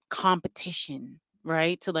this competition,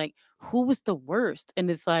 right? To like who was the worst, and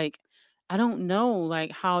it's like I don't know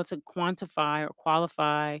like how to quantify or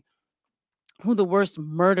qualify who the worst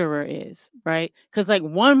murderer is, right? Because like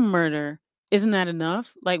one murder isn't that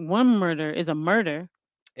enough? Like one murder is a murder.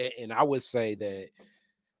 And I would say,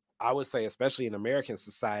 especially in American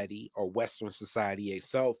society or Western society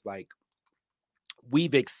itself, like,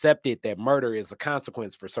 we've accepted that murder is a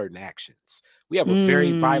consequence for certain actions. We have a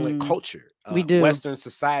very violent Mm, culture. we do. Western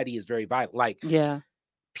society is very violent. Like, Yeah.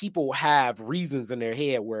 people have reasons in their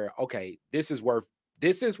head where, okay, this is worth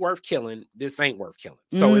killing. This ain't worth killing.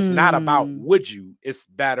 So it's not about Mm, would you, it's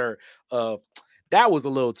better of that was a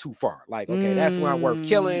little too far. Like, okay, that's not worth mm,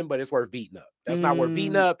 killing, but it's worth beating up. That's not worth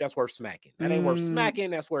beating mm, up. That's worth smacking. That ain't worth mm,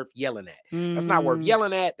 smacking. That's worth yelling at. That's not worth mm,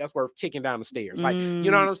 yelling at. That's worth kicking down the stairs. Like,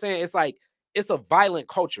 you know what mm. I'm saying? It's like, it's a violent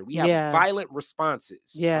culture. We have Yeah. violent responses.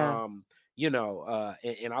 Yeah. And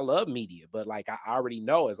I love media, but like, I already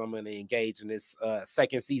know, as I'm going to engage in this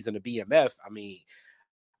second season of BMF, I mean,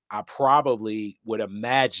 I probably would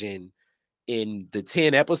imagine in the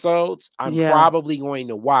 10 episodes, I'm Yeah. probably going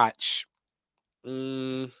to watch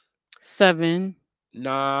 7.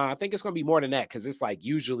 Nah, I think it's gonna be more than that, because it's like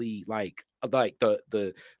usually like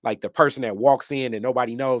the person that walks in and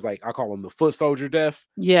nobody knows, like I call them the foot soldier death.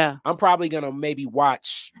 Yeah. I'm probably gonna maybe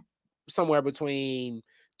watch somewhere between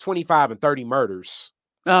 25 and 30 murders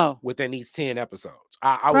Oh, within these 10 episodes.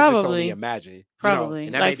 I would just only probably. imagine, Probably.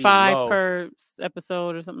 and that may Like be 5 low, per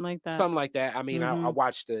episode or something like that. something like that. I mean, I Mhm.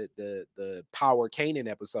 watched the Power Kanan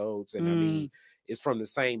episodes, and I mean, it's from the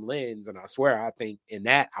same lens, and I swear, I think in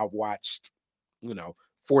that I've watched,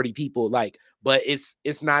 40 people, like, but it's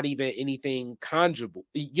not even anything conjugal,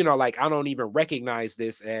 like, I don't even recognize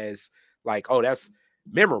this as like, oh, that's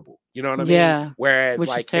memorable, you know what I mean? Yeah. Whereas, Which is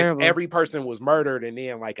like, if terrible. every person was murdered and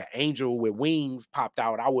then like an angel with wings popped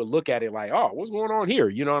out, I would look at it like, oh, what's going on here,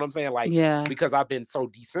 you know what I'm saying? Like, Yeah. because I've been so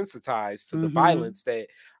desensitized to the Mhm. violence that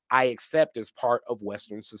I accept as part of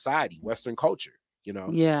Western society, Western culture. Yeah.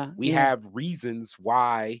 We Yeah. have reasons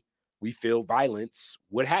why we feel violence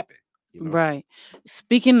would happen. Right.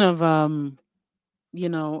 Speaking of our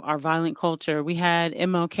violent culture, we had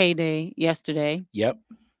MLK Day yesterday. Yep.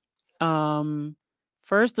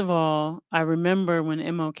 First of all, I remember when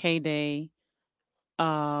MLK Day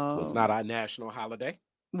Was not our national holiday.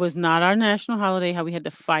 was not our national holiday, how we had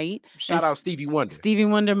to fight. Shout out Stevie Wonder. Stevie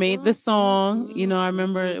Wonder made the song. I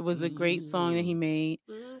remember it was a great song that he made.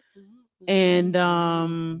 And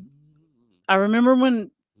I remember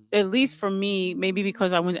when, at least for me, maybe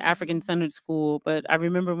because I went to African Centered School, but I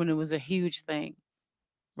remember when it was a huge thing,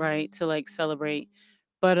 right, to like celebrate.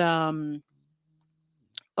 But on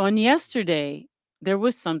yesterday, there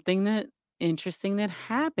was something that interesting that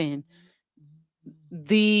happened.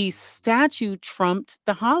 The statue trumped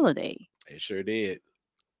the holiday. It sure did.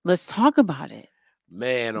 Let's talk about it.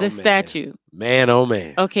 Man, the statue. Man, oh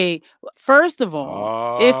man. Okay, first of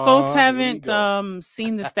all, if folks haven't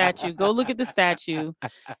seen the statue, go look at the statue.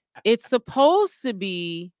 It's supposed to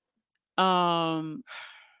be Coretta,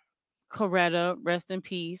 rest in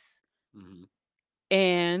peace,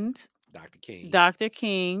 and Dr.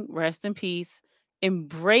 King, rest in peace,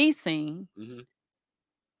 embracing, Mhm.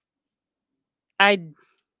 I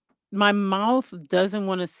my mouth doesn't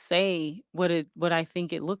want to say what I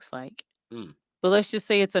think it looks like. Mm. But let's just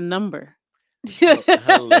say it's a number.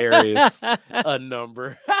 Hilarious. A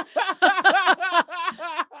number.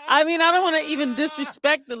 I mean, I don't want to even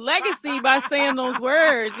disrespect the legacy by saying those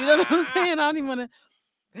words. You know what I'm saying? I don't even want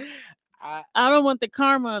to. I don't want the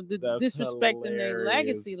karma of the That's disrespecting their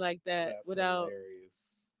legacy hilarious. like that That's without.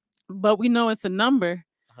 hilarious. But we know it's a number.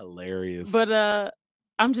 Hilarious. But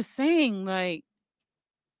I'm just saying, like,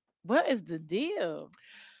 what is the deal?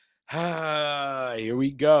 Here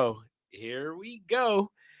we go. Here we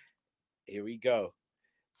go. Here we go.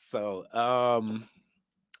 So, all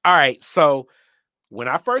right. So when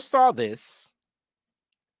I first saw this,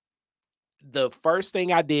 the first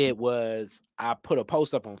thing I did was I put a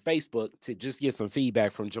post up on Facebook to just get some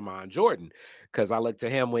feedback from Jamon Jordan, because I looked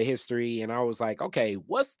at him with history and I was like, okay,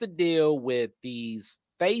 what's the deal with these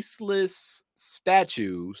faceless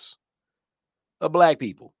statues of black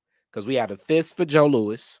people? Because we had a fist for Joe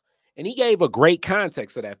Louis, and he gave a great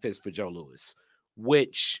context of that fist for Joe Louis,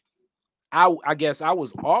 which I guess I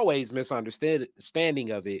was always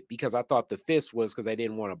misunderstanding of it, because I thought the fist was because they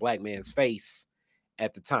didn't want a black man's face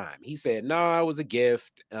at the time. He said, no, it was a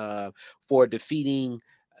gift for defeating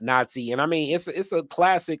Nazi. And I mean, it's a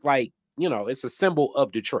classic, like, it's a symbol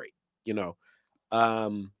of Detroit, you know.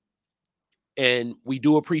 And we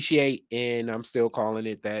do appreciate, and I'm still calling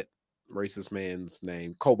it that racist man's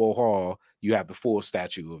name, Cobo Hall, you have the full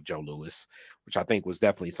statue of Joe Louis, which I think was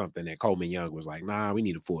definitely something that Coleman Young was like, nah, we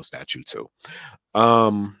need a full statue too.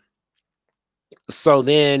 So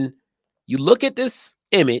then you look at this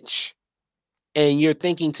image and you're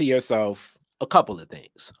thinking to yourself a couple of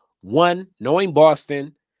things. One, knowing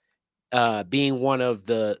Boston, being one of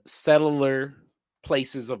the settler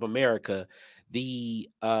places of America, the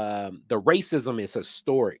racism is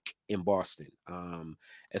historic in Boston,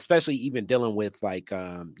 especially even dealing with like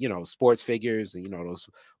sports figures, and those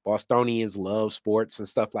Bostonians love sports and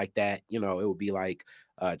stuff like that. It would be like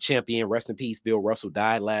champion, rest in peace, Bill Russell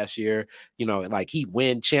died last year. Like he'd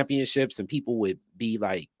win championships and people would be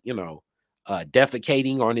like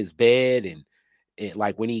defecating on his bed, and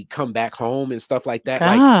like when he come back home and stuff like that.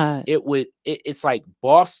 God. Like it's like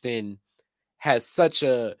Boston has such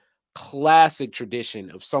a classic tradition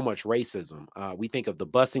of so much racism. We think of the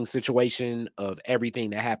busing situation, of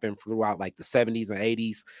everything that happened throughout like the 70s and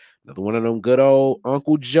 80s. Another one of them good old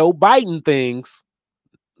Uncle Joe Biden things.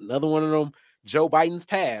 Another one of them Joe Biden's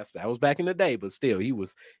past. That was back in the day, but still, he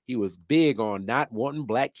was big on not wanting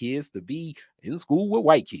black kids to be in school with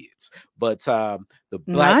white kids. But the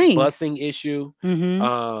black busing issue,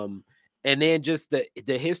 and then just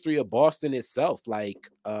the history of Boston itself, like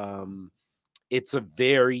it's a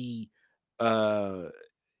very that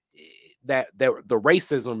the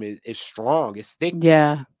racism is strong, it's thick.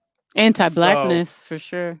 Yeah, anti-blackness for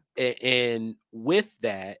sure. And with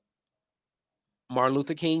that, Martin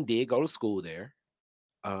Luther King did go to school there.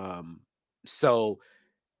 So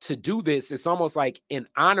to do this, it's almost like in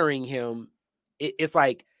honoring him, it's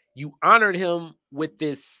like you honored him with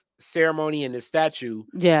this ceremony and this statue,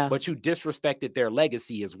 but you disrespected their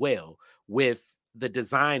legacy as well with the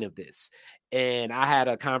design of this. And I had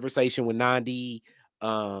a conversation with Nandi,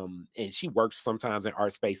 and she works sometimes in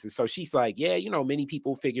art spaces. So she's like, yeah, many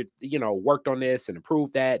people figured, worked on this and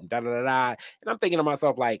improved that and da da da da. And I'm thinking to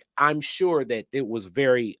myself, like, I'm sure that it was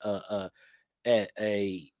very an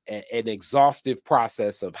exhaustive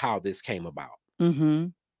process of how this came about.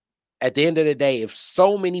 At the end of the day, if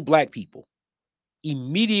so many black people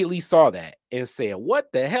immediately saw that and said,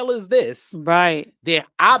 what the hell is this? Right. Then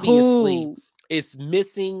obviously it's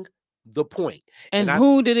missing the point. And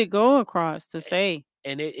who did it go across to say?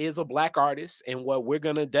 And it is a black artist. And what we're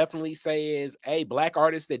going to definitely say is, hey, black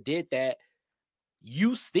artists that did that,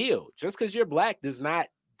 you still, just because you're black does not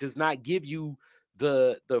give you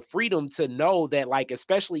the freedom to know that, like,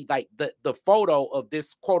 especially like the photo of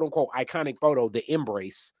this quote unquote iconic photo, the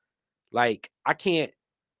embrace. Like, I can't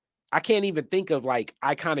even think of like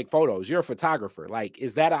iconic photos. You're a photographer. Like,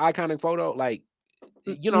 is that an iconic photo? Like,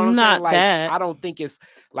 you know what I'm saying? Like, I don't think it's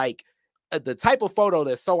like the type of photo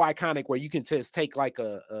that's so iconic where you can just take like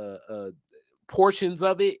a portions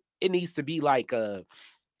of it. It needs to be like a,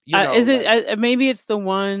 is it maybe it's the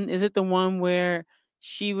one? Is it the one where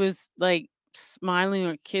she was like smiling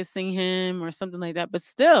or kissing him or something like that? But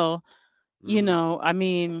still, I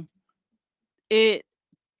mean, it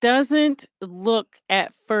doesn't look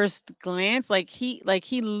at first glance like he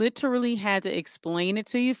literally had to explain it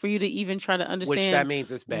to you for you to even try to understand. Which that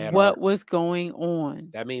means it's bad what art. Was going on.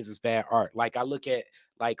 That means it's bad art. Like, I look at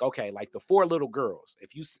like, okay, like the four little girls.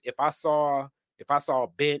 If if I saw a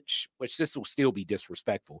bench, which this will still be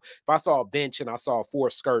disrespectful. If I saw a bench and I saw 4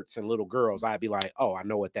 skirts and little girls, I'd be like, oh, I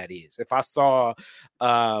know what that is. If I saw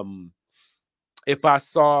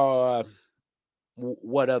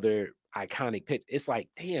what other iconic picture, it's like,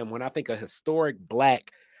 damn, when I think of historic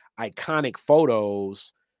Black iconic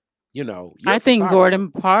photos, you know, you're I a think photographer.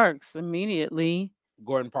 Gordon Parks immediately.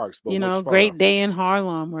 Gordon Parks, but You which know, photo? Great Day in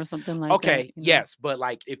Harlem or something like that. Okay, You know? yes, but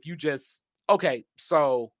like if you just okay,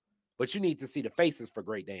 so but you need to see the faces for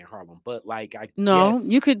Great Day in Harlem. But like I No, guess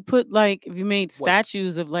you could put like if you made what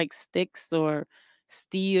statues of like sticks or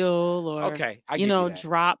steel or okay, I give you that.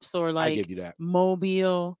 drops or I like give you that.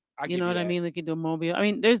 mobile. I You give know you what I that. mean? They could do a mobile. I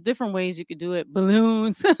mean, there's different ways you could do it.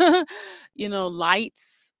 Balloons,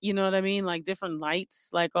 lights. You know what I mean? Like different lights,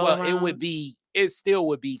 like all Well, around. it still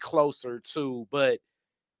would be closer to, but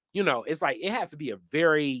you know, it's like it has to be a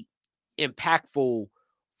very impactful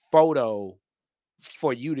photo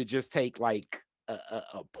for you to just take like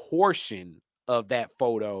a portion of that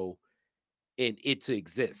photo and it to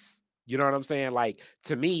exist. You know what I'm saying? Like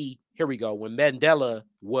to me, here we go.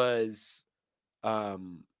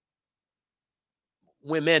 Um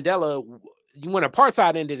when Mandela when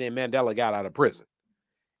apartheid ended and Mandela got out of prison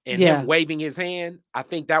and him Yeah, waving his hand, I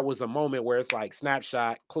think that was a moment where it's like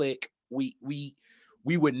snapshot, click. We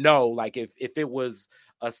would know like if it was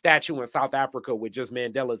a statue in South Africa with just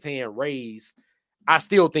Mandela's hand raised, I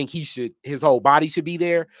still think his whole body should be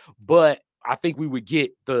there, but I think we would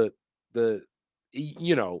get the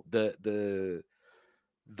you know the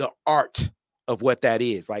art of what that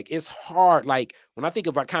is. Like it's hard. Like when I think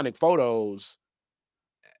of iconic photos,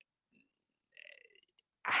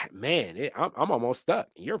 I'm almost stuck.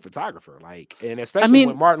 You're a photographer, like, and I especially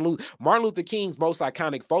when mean, Martin Luther King's most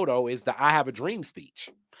iconic photo is the "I Have a Dream"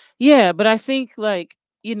 speech. yeah, but I think like,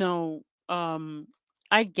 you know, um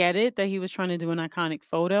I get it that he was trying to do an iconic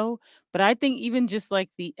photo, but I think even just like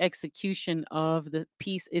the execution of the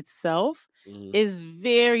piece itself Mhm. is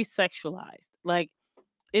very sexualized. Like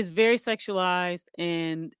it's very sexualized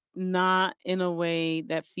and not in a way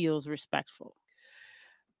that feels respectful.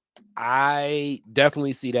 I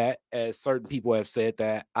definitely see that, as certain people have said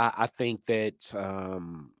that. I think that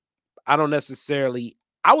I don't necessarily.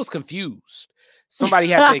 I was confused. Somebody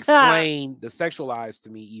had to explain the sexualized to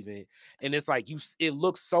me, even, and it's like it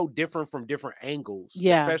looks so different from different angles,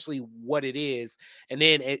 Yeah. especially what it is. And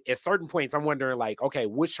then at certain points, I'm wondering, like, okay,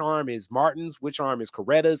 which arm is Martin's, which arm is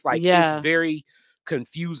Coretta's? Like, it's Yeah. very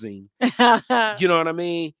confusing. You know what I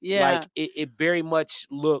mean? Yeah. Like, it very much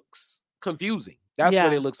looks confusing. That's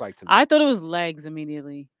what it Yeah. looks like to me. I thought it was legs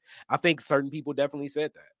immediately. I think certain people definitely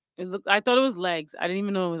said that. I thought it was legs. I didn't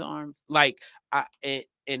even know it was arms. Like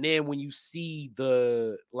and then when you see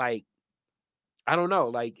the like, I don't know,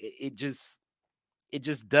 like it just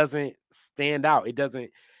doesn't stand out. It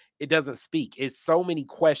doesn't speak. It's so many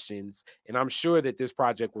questions, and I'm sure that this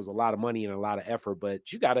project was a lot of money and a lot of effort,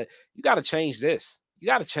 but you gotta change this. You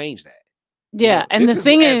gotta change that. You Yeah, know, and this the is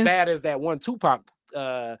thing as is, bad as that one Tupac.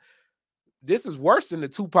 This is worse than the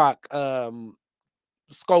Tupac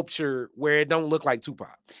sculpture where it don't look like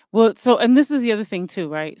Tupac. well, so and this is the other thing too,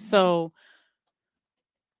 right? So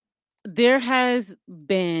there has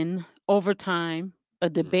been over time a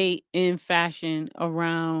debate in fashion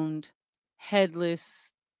around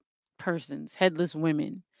headless persons, headless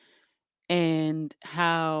women, and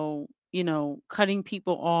how, cutting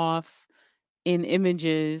people off in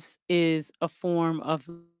images is a form of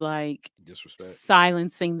like Disrespect.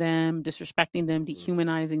 silencing them, disrespecting them, Mm.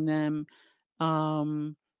 dehumanizing them.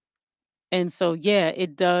 Um and so yeah,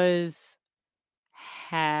 it does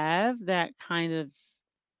have that kind of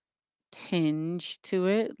tinge to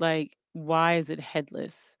it. Like, why is it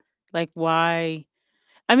headless? Like, why?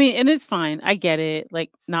 I mean, and it's fine. I get it.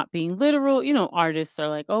 Like, not being literal. Artists are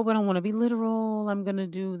like, oh, but I want to be literal. I'm going to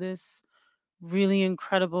do this really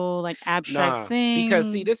incredible, like, abstract Nah,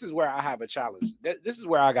 because see, thing. this is where I have a challenge. This is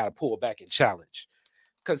where I got to pull back and challenge.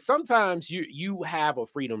 Because sometimes you have a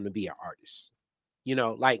freedom to be an artist. You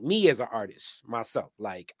know, like me as an artist myself.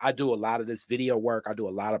 Like I do a lot of this video work. I do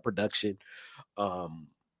a lot of production. Um,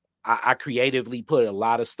 I creatively put a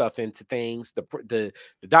lot of stuff into things. The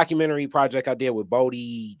documentary project I did with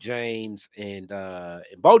Bodie James and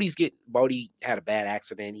Bodie had a bad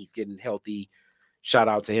accident. He's getting healthy. Shout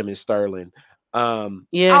out to him and Sterling. Yeah,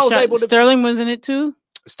 I was able to Sterling was in it too.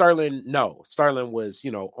 Sterling was,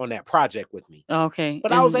 on that project with me. Okay,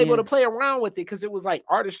 But I was and able yeah, to play around with it because it was like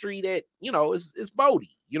artistry that, is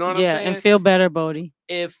Bodie. You know what I'm yeah, and saying? feel better, Bodie.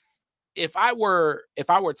 If I were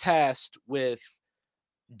tasked with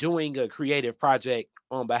doing a creative project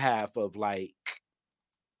on behalf of, like,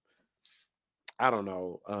 I don't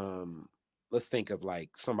know, let's think of like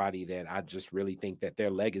somebody that I just really think that their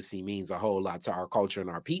legacy means a whole lot to our culture and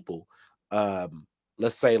our people. Um,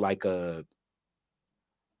 let's say like a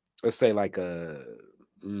let's say like a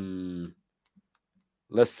mm,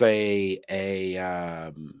 let's say a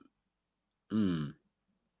mm,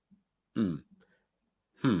 mm,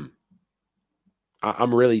 hmm.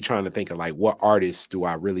 I'm really trying to think of like what artists do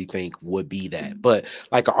I really think would be that, but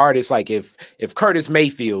like an artist like if Curtis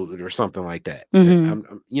Mayfield or something like that, Hmm.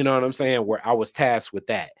 you know what I'm saying, where I was tasked with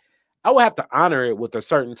that, I would have to honor it with a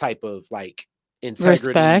certain type of like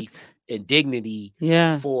integrity Respect. and dignity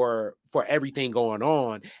Yeah. for everything going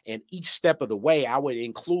on, and each step of the way I would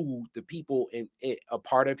include the people in it, a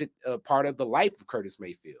part of it, a part of the life of Curtis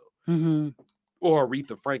Mayfield Hmm. or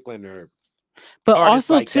Aretha Franklin or But artists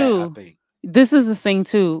also like that. I too, think. this is the thing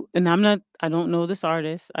too, and I don't know this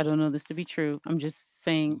artist. I don't know this to be true. I'm just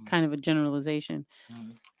saying Mhm, kind of a generalization.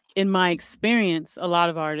 mhm. In my experience, a lot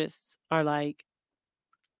of artists are like,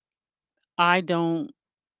 I don't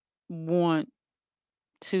want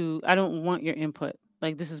I don't want your input.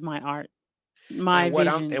 Like, this is my art, my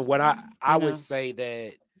vision, And what I you would know. say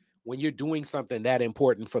that when you're doing something that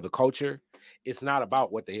important for the culture, it's not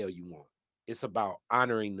about what the hell you want. It's about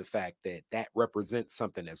honoring the fact that that represents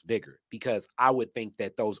something that's bigger. Because I would think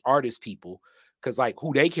that those artist people, because like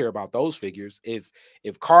who they care about those figures. If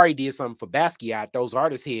Kari did something for Basquiat, those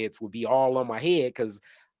artist heads would be all on my head because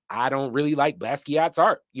I don't really like Basquiat's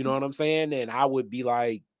art. You know what I'm saying? And I would be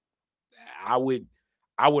like, I would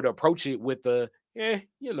I would approach it with the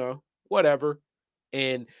you know, whatever.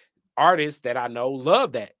 And artists that I know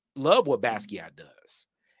love what Basquiat does.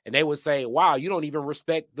 And they would say, wow, you don't even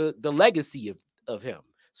respect the legacy of him.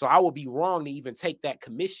 So I would be wrong to even take that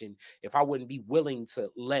commission if I wouldn't be willing to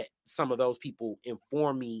let some of those people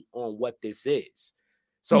inform me on what this is.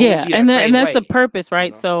 So it would Yeah, be that and same that's the way, purpose, you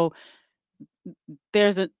right? know. So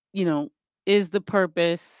there's is the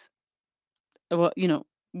purpose, well,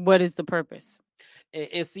 what is the purpose?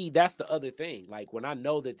 And see, that's the other thing. Like when I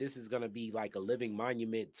know that this is gonna be like a living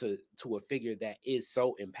monument to a figure that is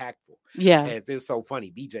so impactful. Yeah. As it's so funny,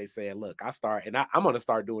 BJ said, "Look, I'm gonna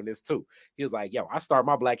start doing this too." He was like, "Yo, I start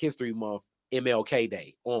my Black History Month MLK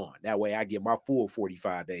Day on. That way, I get my full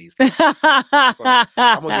 45 days paid." So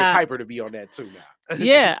I'm gonna get Piper to be on that too now.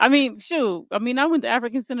 Yeah, I mean, shoot. I mean, I went to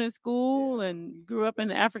African Center School Yeah, and grew up in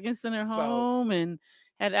the exactly. African Center So home and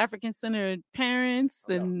had African Center parents,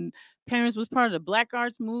 I know. and parents was part of the Black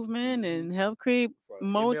Arts movement Hmm. and helped create So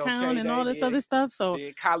Motown MLK and all Day, this other stuff. So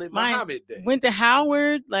then Khalid my Muhammad Day. went to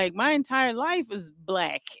Howard, like my entire life is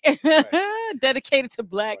Black, Right. dedicated to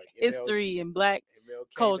Black Like history and Black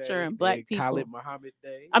MLK culture Day, and Black then people. Khalid Muhammad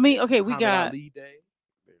Day, I mean, then okay, Muhammad Ali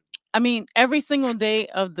Day. every single day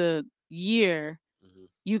of the year Mhm.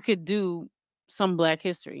 you could do some Black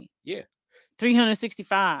history. Yeah.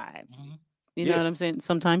 365. Mhm. You know Yeah. what I'm saying?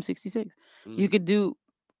 Sometimes 66. You Mhm. could do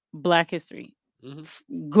Black history Mhm.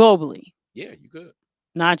 globally, Yeah, you could.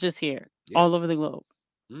 not just here, Yeah. all over the globe.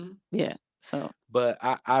 Mhm. Yeah. So, But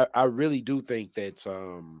I really do think that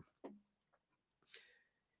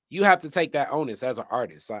you have to take that onus as an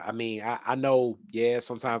artist. I mean, I know, yeah,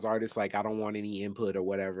 sometimes artists like I don't want any input or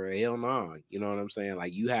whatever. Hell no. You know what I'm saying?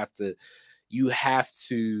 Like you have to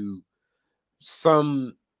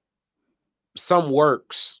some some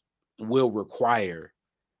works will require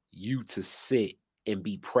you to sit and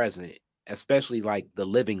be present, especially like the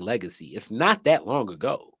living legacy. It's not that long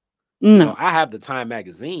ago. You know, no. I have the Time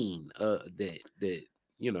magazine that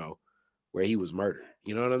you know where he was murdered.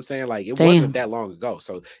 You know what I'm saying? Like it wasn't Damn. that long ago.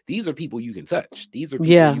 So these are people you can touch. These are people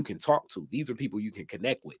Yeah. you can talk to. These are people you can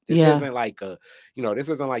connect with. This Yeah. isn't like this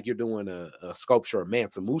isn't like you're doing a sculpture of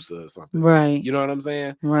Mansa Musa or something. Right. You know what I'm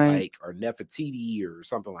saying? Right. Like or Nefertiti or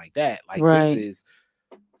something like that. Like this Right. is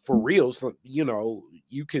for real. So,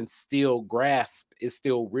 you can still grasp it's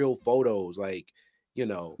still real photos. Like,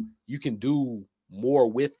 you can do more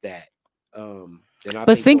with that. Than I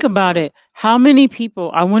But think think what was about done. it. How many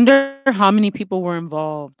people, I wonder how many people were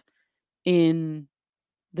involved in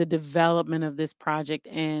the development of this project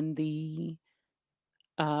and the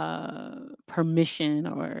permission,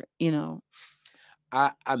 or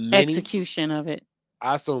I many, execution of it.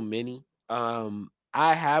 I so many.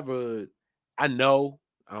 I have I know,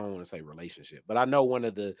 I don't want to say relationship, but I know one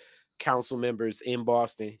of the council members in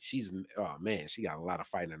Boston. Oh man, she got a lot of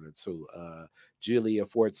fight in her too. Julia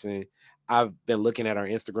Fortson. I've been looking at her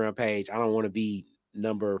Instagram page. I don't want to be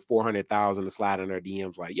number 400,000 to slide in her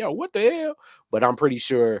DMs like, yo, what the hell? But I'm pretty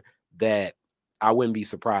sure that I wouldn't be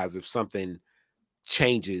surprised if something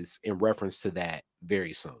changes in reference to that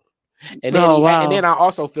very soon. And then Oh, and then wow. I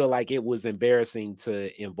also feel like it was embarrassing to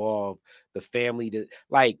involve the family to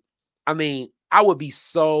like, I mean, I would be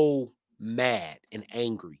so mad and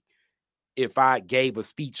angry if I gave a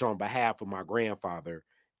speech on behalf of my grandfather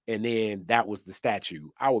and then that was the statue.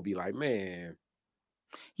 I would be like, man.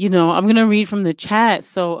 I'm gonna read from the chat.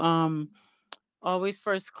 So always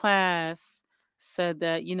first class said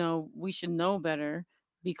that, we should know better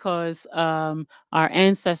because our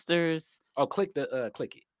ancestors Click it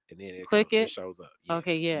and then click it it. shows up. Yeah.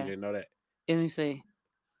 Okay, You yeah. didn't know that? Let me see.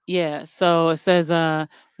 Yeah, so it says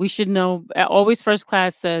we should know always first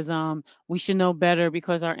class says we should know better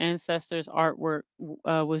because our ancestors' artwork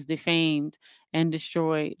was defamed and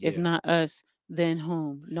destroyed. If Yeah. not us, then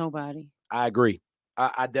whom? Nobody. I agree.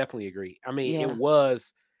 I definitely agree. I mean, Yeah. it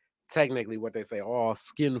was technically what they say, all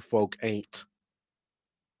skin folk ain't.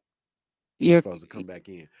 You're supposed to come back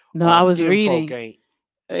in. No, all I was skin reading. folk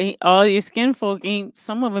ain't. All your skin folk ain't.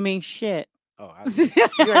 Some of them ain't shit. Oh, you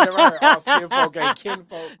ain't never heard all skin folk ain't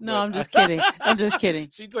kinfolk. No, I'm just kidding. I'm just kidding.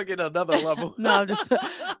 She took it another level. No,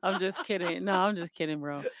 I'm just kidding. No, I'm just kidding,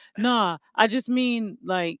 bro. No, I just mean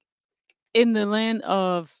like in the land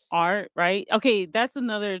of art, right? Okay, that's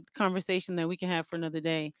another conversation that we can have for another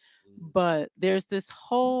day. But there's this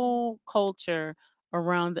whole culture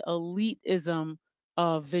around the elitism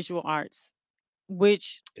of visual arts,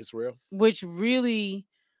 which it's real, which really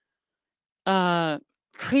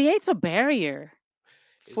creates a barrier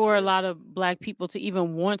for a lot of Black people to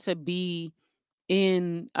even want to be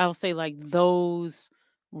in, I'll say, like those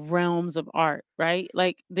realms of art, right?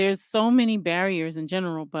 Like there's so many barriers in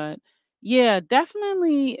general, but yeah,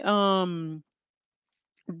 definitely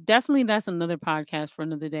definitely that's another podcast for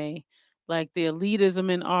another day. Like the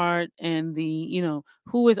elitism in art and the,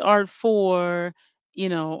 who is art for,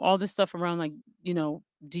 all this stuff around like, do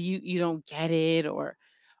you don't get it or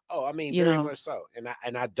oh, I mean, very much so.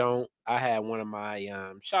 And I don't. I had one of my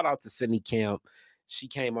shout out to Sydney Camp. She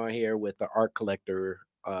came on here with the art collector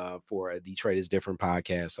for a Detroit is Different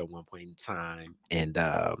podcast at one point in time. And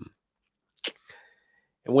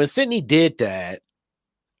when Sydney did that,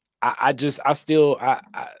 I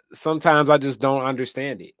sometimes I just don't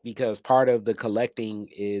understand it because part of the collecting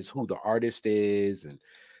is who the artist is and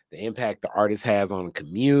the impact the artist has on the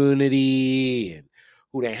community and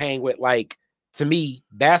who they hang with. Like, to me,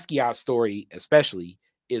 Basquiat's story especially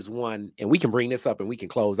is one, and we can bring this up and we can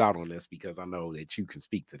close out on this because I know that you can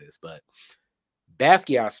speak to this, but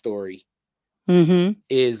Basquiat's story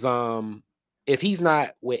is if he's not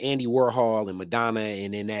with Andy Warhol and Madonna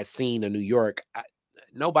and in that scene of New York, I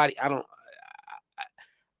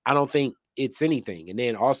don't think it's anything. And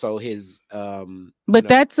then also his but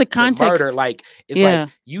that's the context. Murder, like it's like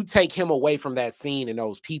you take him away from that scene and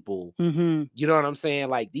those people. You know what I'm saying?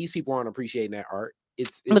 Like these people aren't appreciating that art.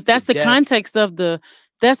 But that's the context of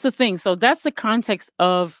that's the thing. So that's the context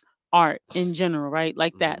of art in general, right?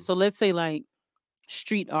 Like that. So let's say like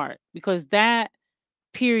street art, because that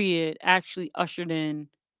period actually ushered in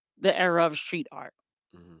the era of street art.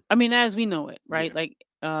 I mean, as we know it, right? Like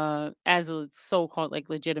as a so-called like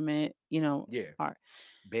legitimate, art.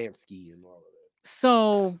 Bansky and all of that.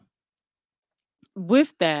 So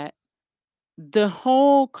with that, the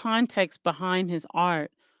whole context behind his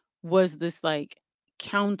art was this like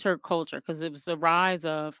counterculture because it was the rise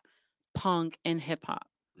of punk and hip hop.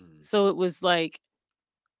 So it was like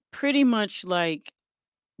pretty much like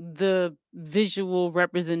the visual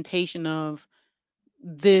representation of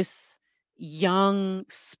this young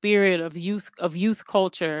spirit of youth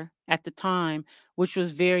culture at the time, which was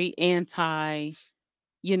very anti,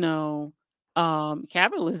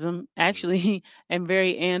 capitalism actually, and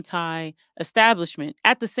very anti-establishment.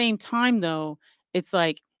 At the same time, though, it's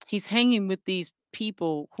like he's hanging with these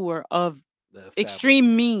people who are of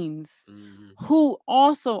extreme means, who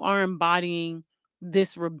also are embodying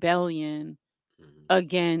this rebellion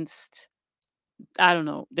against, I don't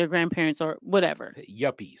know, their grandparents or whatever.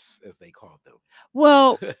 Yuppies, as they called them.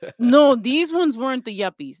 Well, no, these ones weren't the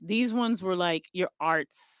yuppies. These ones were like your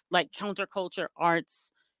arts, like counterculture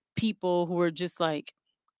arts people who were just like,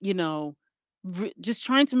 just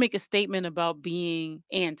trying to make a statement about being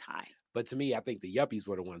anti. But to me, I think the yuppies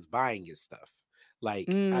were the ones buying his stuff. Like,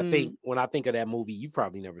 I think when I think of that movie, you've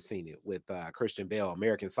probably never seen it, with Christian Bale,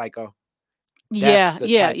 American Psycho. Yeah.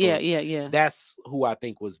 That's who I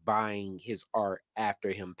think was buying his art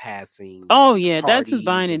after him passing. Oh yeah, that's who's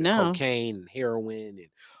buying it now. Cocaine and heroin and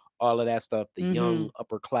all of that stuff. The young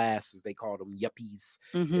upper class, as they called them, yuppies.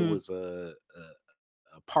 It was a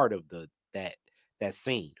part of that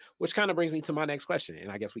scene, which kind of brings me to my next question,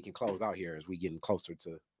 and I guess we can close out here as we getting closer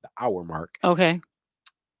to the hour mark. Okay.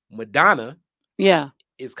 Madonna,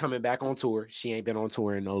 is coming back on tour. She ain't been on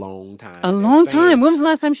tour in a long time. When was the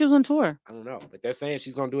last time she was on tour? I don't know, but they're saying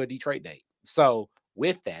she's gonna do a Detroit date. So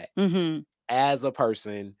with that, as a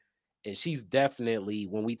person, And she's definitely,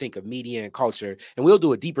 when we think of media and culture, and we'll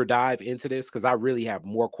do a deeper dive into this because I really have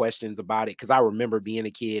more questions about it. Because I remember being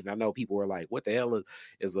a kid, and I know people were like, "What the hell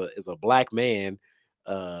is a black man,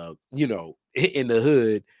 in the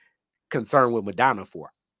hood concerned with Madonna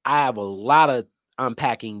for?" I have a lot of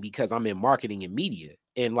unpacking because I'm in marketing and media,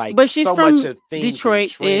 and like But she's so much from of things and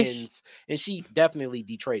Detroit-ish. trends, and she definitely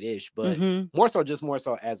Detroit-ish, but Mm-hmm. more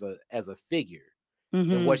so as a figure and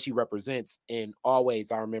Mm-hmm. what she represents. And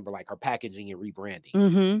always I remember like her packaging and rebranding.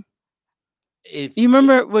 Mm-hmm. If You it,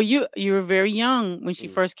 remember? Well, you were very young when she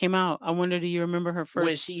mm, first came out. I wonder, do you remember her when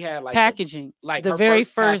first she had like packaging? The her very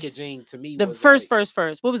first first, packaging to me the was first, like, first,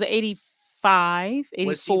 first. What was it? 85,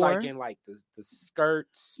 was she like 84? in like the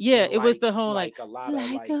skirts Yeah, and it was the whole like like a lot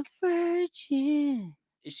of like a virgin,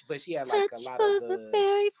 but she had like a touch lot for of the the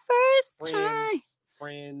very first time.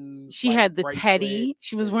 friends She like had the teddy.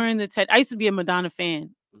 She bracelets was and wearing the teddy. I used to be a Madonna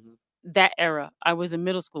fan. mhm, That era, I was in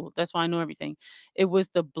middle school. That's why I know everything. It was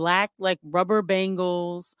the black like rubber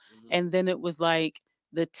bangles, mhm, and then it was like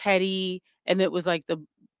the teddy, and it was like the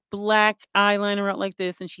black eyeliner out like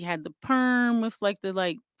this, and she had the perm with like the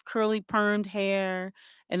like curly permed hair,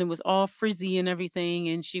 and it was all frizzy and everything,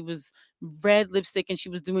 and she was red lipstick, and she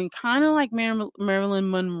was doing kind of like Marilyn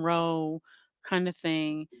Monroe kind of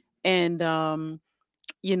thing. And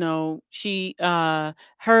she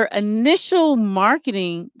her initial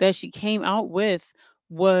marketing that she came out with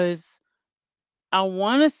was, I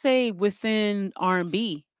want to say, within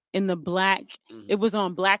R&B, in the black. It mhm. was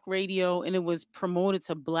on black radio, and it was promoted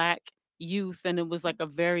to black youth, and it was like a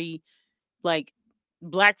very like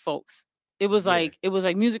black folks. Yeah. It was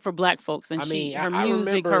like music for black folks, and I mean, her I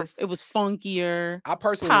music, remember, it was funkier I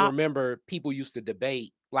personally pop. remember people used to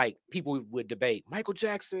debate, like people would debate Michael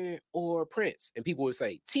Jackson or Prince, and people would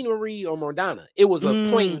say Tina Marie or Madonna. It was a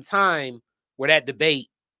point in Mm, time where that debate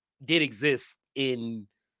did exist in,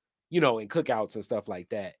 in cookouts and stuff like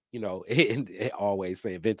that, and always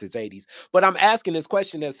saying vintage 80s. But I'm asking this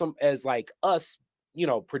question as like us,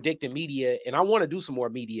 predicting media, and I want to do some more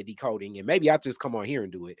media decoding, and maybe I'll just come on here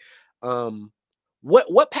and do it. Um,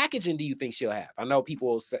 what packaging do you think she'll have? I know people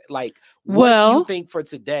will say, like, what do you well, think for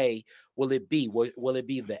today will it be? Will it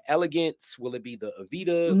be the elegance? Will it be the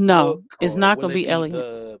Avita look? no, it's Or not will gonna it be be elegant.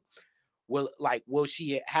 the will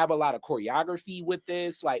she have a lot of choreography with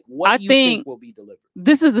this? Like, what I do you think think will be delivered?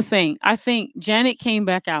 this is the thing. I think Janet came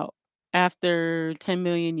back out after 10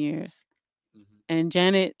 million years. Mhm. And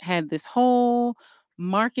Janet had this whole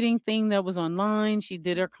marketing thing that was online. She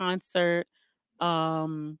did her concert.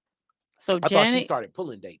 Um, so I thought she Janet, started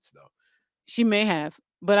pulling dates though. she may have,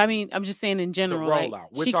 but I Mhm. mean, I'm just saying in The general, like rollout.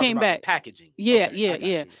 We're she talking came about the back. packaging. Yeah, Okay, yeah, I got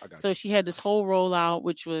yeah. you. I got So you. she had this whole rollout,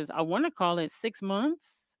 which was, I want to call it 6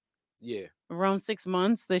 months, Yeah. around 6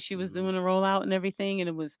 months that she was Hmm. doing a rollout and everything. And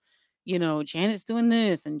it was, Janet's doing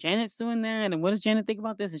this and Janet's doing that. And what does Janet think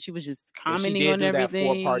about this? And she was just And she commenting did on do that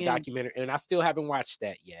everything. 4-part And documentary, and I still haven't watched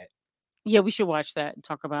that yet. yeah, we should watch that and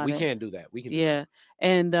talk about We it. can do that. We can do that. Yeah.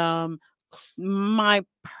 And my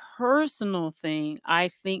personal thing, I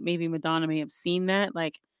think maybe Madonna may have seen that.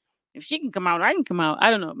 Like, if she can come out, I can come out.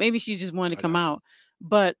 I don't know. Maybe she just wanted to I come got you. out.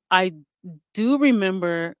 But I do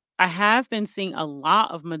remember I have been seeing a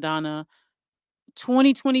lot of Madonna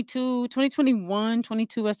 2022, 2021,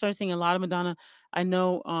 22. I started seeing a lot of Madonna. I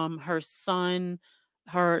know her son,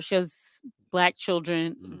 she has black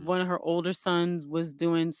children. Mhm. One of her older sons was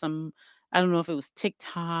doing some, I don't know if it was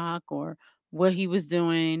TikTok or what he was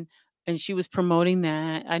doing, and she was promoting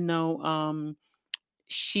that. I know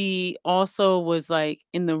she also was like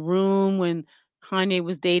in the room when Kanye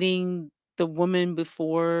was dating the woman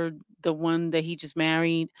before the one that he just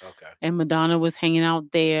married, Okay. and Madonna was hanging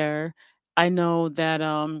out there. I know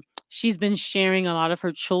that she's been sharing a lot of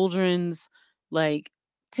her children's like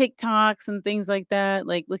TikToks and things like that,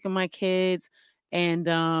 like look at my kids.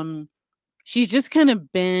 And she's just kind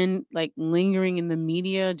of been like lingering in the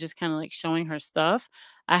media, just kind of like showing her stuff.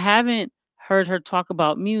 I haven't heard her talk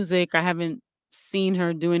about music. I haven't seen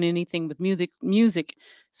her doing anything with music.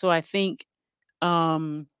 So I think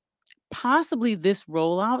um possibly this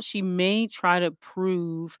rollout, she may try to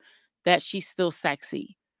prove that she's still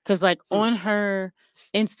sexy. Cause like Hmm. on her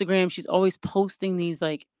Instagram, she's always posting these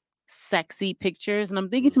like sexy pictures. And I'm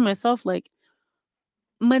thinking to Mhm. myself, like,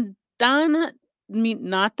 Madonna, I mean,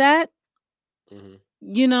 not that, Mhm.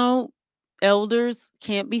 you know, elders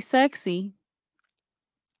can't be sexy.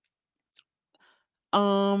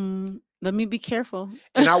 Let me be careful.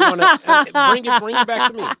 And I want to bring it back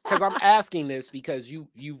to me, because I'm asking this because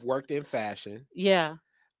you've worked in fashion. Yeah.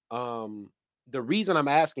 Um, the reason I'm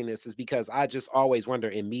asking this is because I just always wonder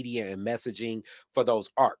in media and messaging for those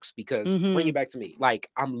arcs. Because bring Mhm. it back to me, like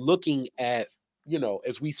I'm looking at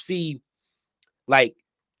as we see, like,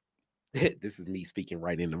 this is me speaking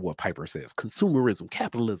right into what Piper says, consumerism,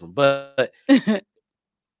 capitalism, but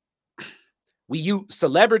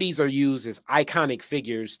celebrities are used as iconic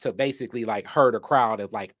figures to basically like herd a crowd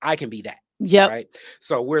of like, I can be that. Yep. Right.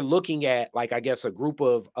 So we're looking at like, I guess, a group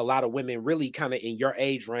of a lot of women really kind of in your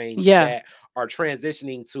age range Yeah. that are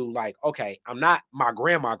transitioning to like, okay, I'm not my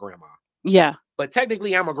grandma, Yeah. but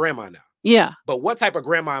technically I'm a grandma now. Yeah. But what type of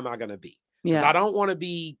grandma am I going to be? Because Yeah. I don't want to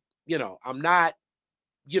be, I'm not,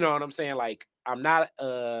 you know what I'm saying? Like, I'm not,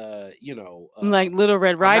 like Little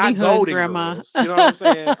Red I'm Riding not Hood's Golden grandma. Girls. You know what I'm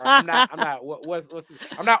saying? Or I'm not. What's this?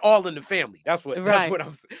 I'm not All in the Family. That's what Right.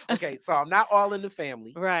 I'm saying. Okay, so I'm not All in the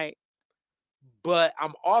Family, Right. but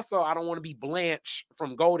I'm also, I don't want to be Blanche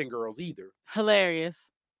from Golden Girls either.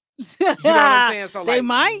 Hilarious. You know what I'm saying? So They like,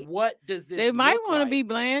 might. what does this? They might look want to like? be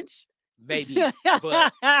Blanche. Maybe, but you know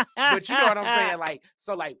what I'm saying? Like,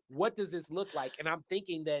 so like, what does this look like? And I'm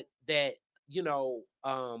thinking that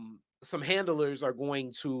some handlers are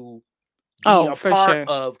going to be a for part sure.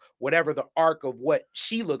 of whatever the arc of what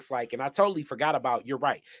she looks like. And I totally forgot about, you're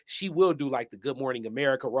right, she will do like the Good Morning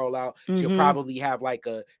America rollout. She'll probably have like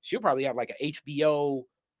a HBO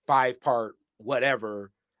 5-part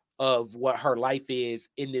whatever of what her life is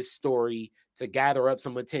in this story to gather up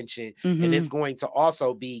some attention. And it's going to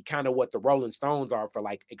also be kind of what the Rolling Stones are for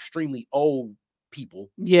like extremely old people.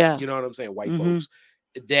 Yeah. You know what I'm saying? White folks.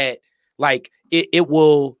 That like it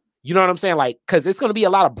will, you know what I'm saying? Like, because it's going to be a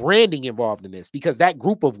lot of branding involved in this, because that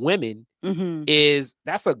group of women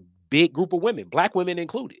that's a big group of women, Black women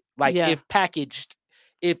included. Like, if packaged,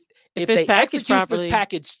 if they execute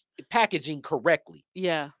this packaging correctly,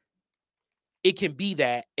 it can be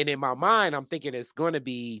that. And in my mind, I'm thinking it's going to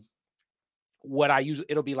be what I usually,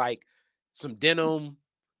 it'll be like some denim,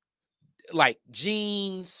 like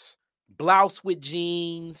jeans, blouse with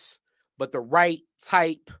jeans, but the right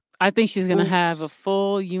type. I think she's gonna have a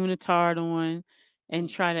full unitard on and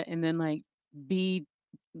try to, and then like be,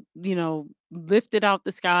 lifted out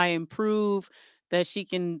the sky and prove that she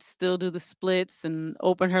can still do the splits and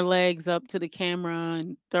open her legs up to the camera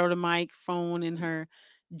and throw the microphone in her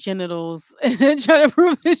genitals and try to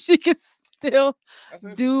prove that she can still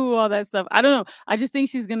do all that stuff. I don't know. I just think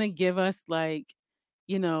she's gonna give us like,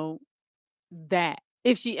 that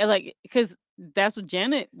if she like, because that's what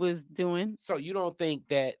Janet was doing. So you don't think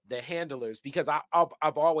that the handlers, because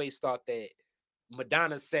I've always thought that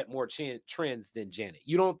Madonna set more trends than Janet.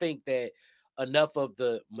 You don't think that enough of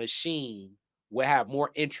the machine will have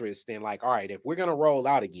more interest in like, all right, if we're gonna roll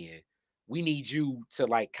out again, we need you to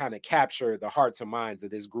like kind of capture the hearts and minds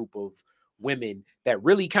of this group of women that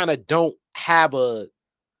really kind of don't have a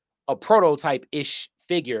prototype-ish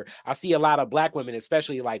figure. I see a lot of Black women,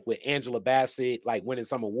 especially like with Angela Bassett, like winning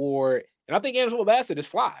some award. And I think Angela Bassett is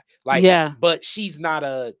fly. Like, but she's not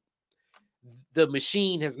the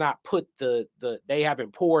machine has not put they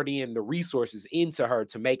haven't poured in the resources into her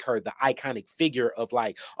to make her the iconic figure of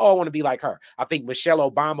like, oh, I want to be like her. I think Michelle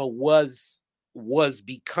Obama was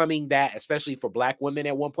becoming that, especially for Black women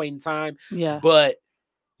at one point in time. Yeah. But,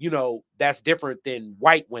 that's different than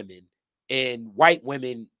white women. And white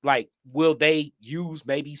women, like, will they use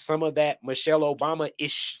maybe some of that Michelle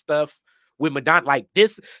Obama-ish stuff with Madonna? Like,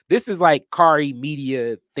 this is like Kari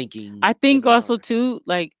media thinking. I think also too,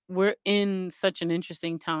 like, we're in such an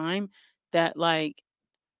interesting time that like,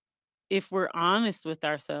 if we're honest with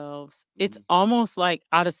ourselves, it's almost like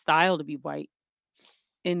out of style to be white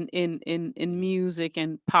in music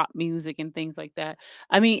and pop music and things like that.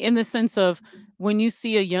 I mean, in the sense of when you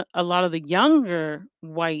see a lot of the younger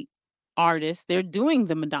white artists, they're doing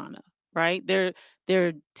the Madonna, right?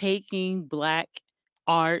 They're taking Black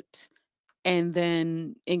art and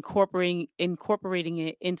then incorporating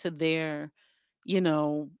it into their,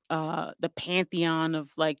 the pantheon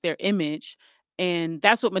of like their image. And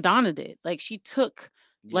that's what Madonna did. Like, she took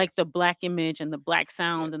like the Black image and the Black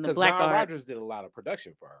sound and the Black art. Rogers did a lot of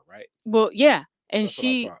production for her, right? Well, yeah. And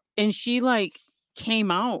she like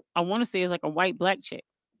came out, I want to say, as like a white Black chick.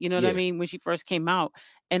 You know what I mean? When she first came out.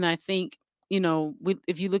 And I think,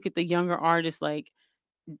 if you look at the younger artists like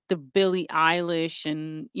the Billie Eilish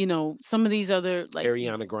and, some of these other like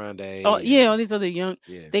Ariana Grande. Oh yeah, all these other young,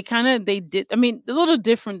 they did, I mean, a little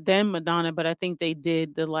different than Madonna, but I think they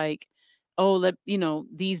did the like, oh,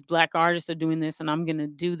 these Black artists are doing this and I'm gonna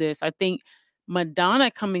do this. I think Madonna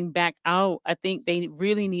coming back out, I think they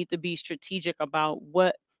really need to be strategic about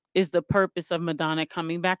what is the purpose of Madonna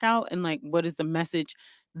coming back out and like what is the message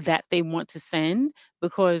that they want to send,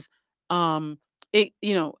 because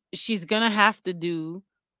she's gonna have to do,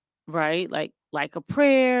 right, like a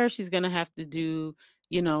prayer, she's gonna have to do,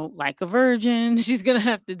 Like a Virgin. She's gonna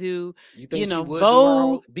have to do, You think she would do her Vogue.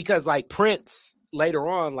 whole, because like Prince later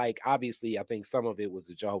on, like obviously I think some of it was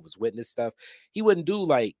the Jehovah's Witness stuff. He wouldn't do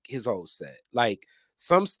like his whole set. Like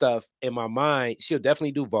some stuff in my mind, she'll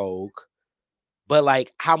definitely do Vogue. But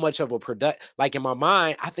like how much of a product, like in my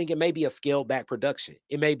mind, I think it may be a scaled back production.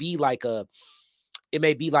 It may be like,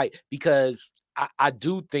 because I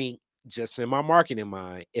do think, just in my marketing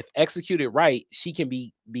mind, if executed right, she can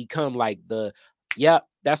become like yep,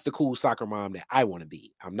 that's the cool soccer mom that I want to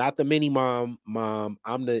be. I'm not the mini mom.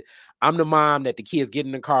 I'm the mom that the kids get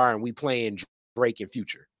in the car and we playing Drake and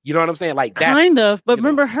Future. You know what I'm saying? Like Kind that's, of, but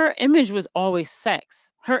remember, her image was always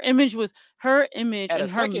sex. Her image at a and her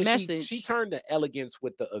second she message. turned to elegance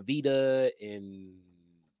with the Avita,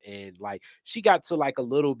 and like she got to like a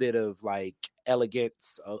little bit of like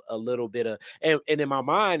elegance, a little bit of, and in my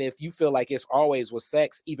mind, if you feel like it's always with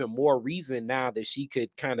sex, even more reason now that she could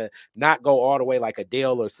kind of not go all the way like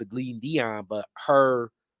Adele or Celine Dion, but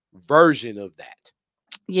her version of that.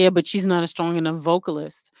 Yeah, but she's not a strong enough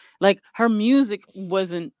vocalist. Like her music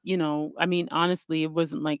wasn't, honestly, it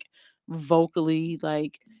wasn't like vocally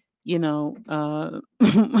like, let me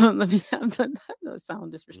that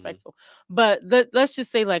sound disrespectful. But let's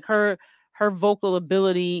just say like her vocal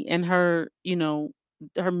ability and her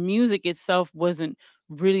music itself wasn't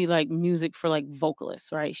really like music for like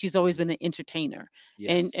vocalists, right? She's always been an entertainer.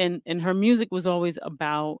 And Yes. and her music was always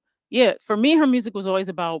about, yeah, for me, her music was always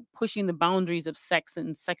about pushing the boundaries of sex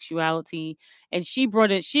and sexuality. And she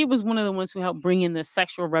was one of the ones who helped bring in the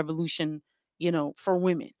sexual revolution, for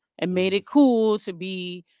women, and made it cool to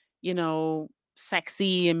be,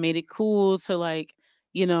 sexy, and made it cool to like,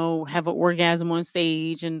 have an orgasm on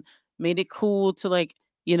stage, and made it cool to like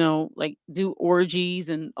do orgies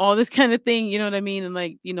and all this kind of thing, you know what I mean? And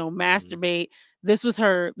like, masturbate. This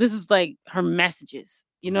is like her messages,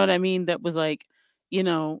 you know what I mean? That was like,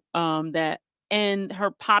 that, and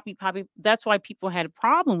her poppy, that's why people had a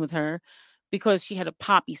problem with her, because she had a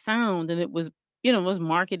poppy sound, and it was, it was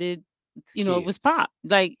marketed, it was Kids. pop,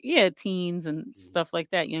 like, yeah, teens and stuff like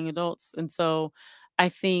that, young adults. And so I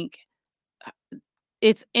think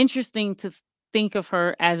it's interesting to think of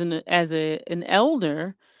her as an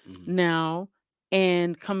elder now,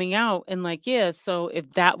 and coming out, and like, yeah, so if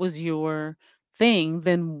that was your thing,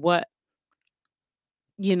 then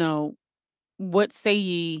you know what say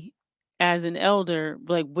ye as an elder,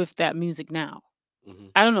 like, with that music now?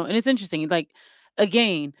 I don't know. And it's interesting. Like,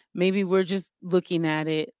 again, maybe we're just looking at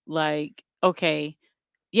it like, okay,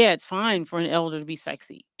 yeah, it's fine for an elder to be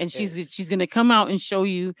sexy. And she's gonna come out and show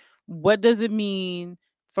you what does it mean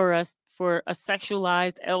for a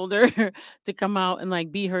sexualized elder to come out and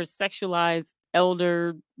like be her sexualized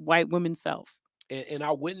elder white woman self. And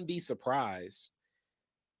I wouldn't be surprised,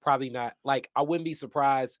 probably not, like I wouldn't be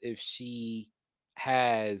surprised if she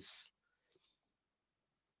has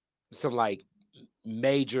some like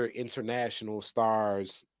major international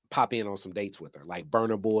stars pop in on some dates with her, like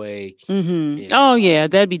Burna Boy, Mm-hmm. and Oh yeah,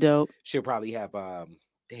 that'd be dope. she'll probably have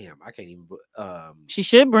damn, I can't even She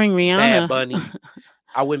should bring Bad Rihanna. Bunny.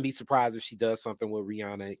 I wouldn't be surprised if she does something with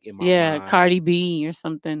Rihanna in my Yeah, Cardi mind. B or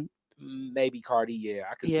something. Maybe Cardi, yeah,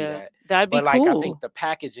 I could see Yeah, that. that'd be But like I think cool. the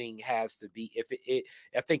packaging has to be,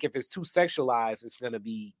 I think if it's too sexualized, it's gonna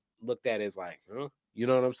be looked at as like, huh? You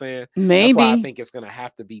know what I'm saying? That's why I Maybe. think it's gonna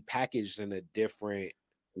have to be packaged in a different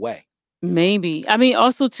way. Maybe. I mean,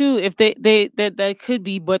 also too, if they that could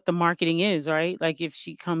be what the marketing is, right? Like if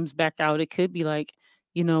she comes back out, it could be like,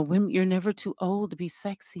 women, you're never too old to be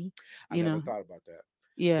sexy, I you never know. thought about that.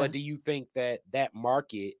 But Yeah. do you think that that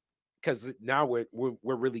market, because now we're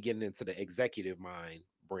really getting into the executive mind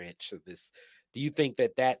branch of this, do you think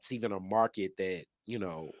that that's even a market that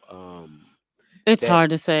It's that hard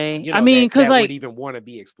to say. I mean, cuz that would like, even want to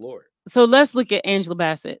be explored? so let's look at Angela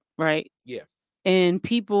Bassett, right? Yeah. And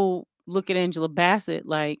people look at Angela Bassett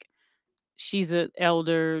like she's an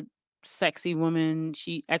elder sexy woman.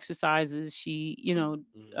 She exercises, she,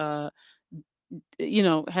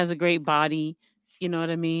 has a great body. You know what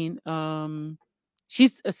I mean?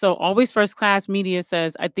 She's so always first class media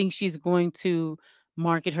says, I think she's going to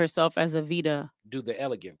market herself as a Vita. Do the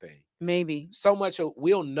elegant thing. Maybe. So much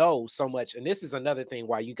we'll know so much, and this is another thing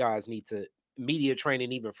why you guys need to media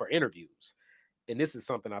training even for interviews. And this is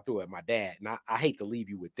something I threw at my dad, and I hate to leave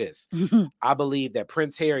you with this. I believe that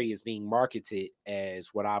Prince Harry is being marketed as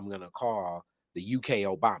what I'm gonna call the UK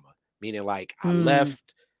Obama, meaning like I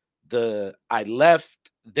left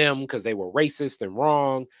them because they were racist and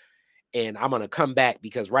wrong, and I'm going to come back,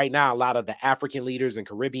 because right now a lot of the African leaders and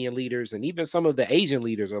Caribbean leaders and even some of the Asian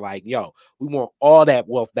leaders are like, yo, we want all that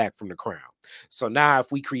wealth back from the crown. So now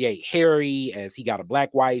if we create Harry as he got a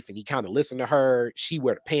black wife and he kind of listened to her, she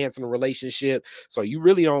wear the pants in the relationship. So you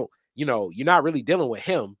really don't, you're not really dealing with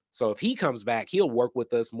him. So if he comes back, he'll work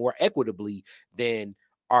with us more equitably than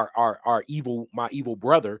my evil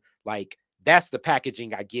brother. Like, that's the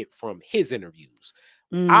packaging I get from his interviews.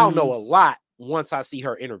 I'll know a lot once I see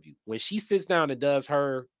her interview. When she sits down and does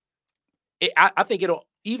her, I think it'll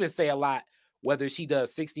even say a lot whether she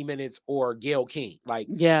does 60 Minutes or Gayle King. Like,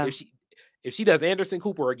 if she does Anderson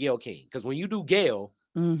Cooper or Gayle King, because when you do Gayle,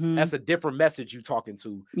 that's a different message you're talking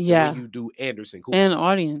to than when you do Anderson Cooper. And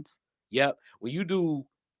audience. Yep. When you do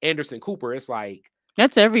Anderson Cooper, it's like,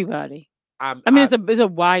 that's everybody. It's a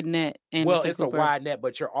wide net. It's Cooper. A wide net,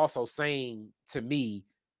 but you're also saying to me,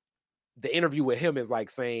 the interview with him is like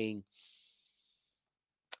saying,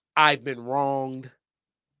 I've been wronged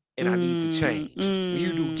and I need to change. When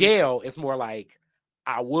you do Gayle, it's more like,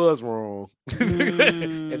 I was wrong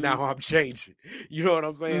and now I'm changing. You know what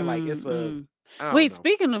I'm saying? Like, it's a... Wait,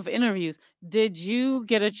 speaking of interviews, did you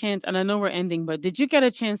get a chance, and I know we're ending, but did you get a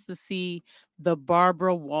chance to see the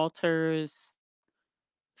Barbara Walters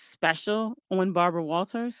special on Barbara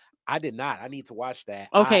Walters? I did not. I need to watch that.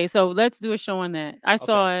 Okay, so let's do a show on that. I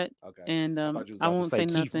saw it. Okay. And I won't say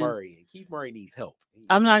Keith nothing. Murray. Keith Murray needs help.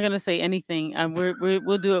 I'm not gonna say anything.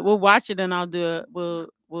 We'll do it. We'll watch it and I'll do it.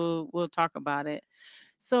 We'll talk about it.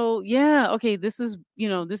 So yeah, okay. This is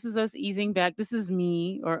us easing back. This is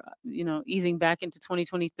me, or easing back into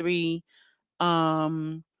 2023.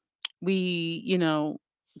 We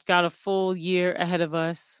got a full year ahead of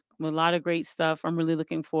us with a lot of great stuff. I'm really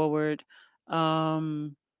looking forward.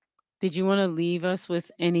 Did you want to leave us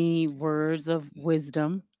with any words of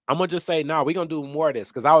wisdom? I'm going to just say, no, we're going to do more of this,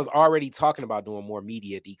 because I was already talking about doing more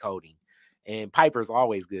media decoding. And Piper's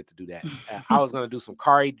always good to do that. I was going to do some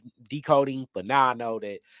Kari decoding, but now I know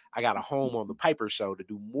that I got a home on the Piper show to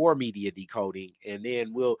do more media decoding. And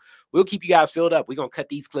then we'll keep you guys filled up. We're going to cut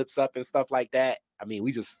these clips up and stuff like that. I mean,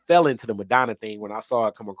 we just fell into the Madonna thing when I saw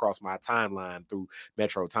it come across my timeline through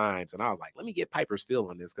Metro Times. And I was like, let me get Piper's feel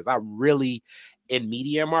on this, because I really, in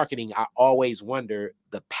media and marketing, I always wonder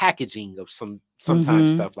the packaging of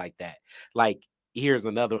sometimes stuff like that. Like, here's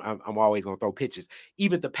another, I'm always going to throw pitches.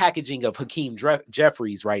 Even the packaging of Hakeem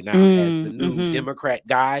Jeffries right now as the new Democrat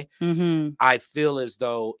guy, I feel as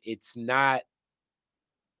though it's not.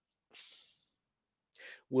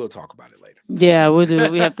 We'll talk about it later. Yeah, we'll do it.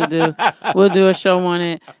 We have to do. We'll do a show on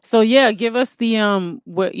it. So yeah, give us the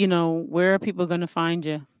where are people going to find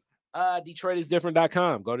you?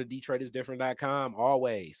 DetroitisDifferent.com. Go to DetroitisDifferent.com.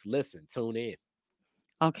 Always listen, tune in.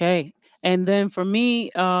 Okay. And then for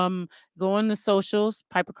me, go on the socials,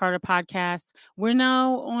 Piper Carter Podcast. We're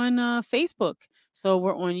now on Facebook. So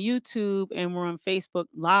we're on YouTube and we're on Facebook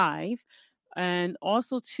Live. And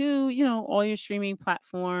also too, all your streaming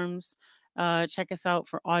platforms. Check us out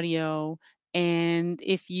for audio. And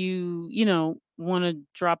if you, want to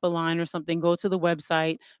drop a line or something, go to the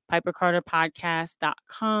website,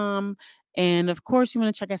 pipercarterpodcast.com. And of course, you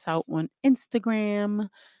want to check us out on Instagram,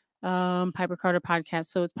 Piper Carter Podcast.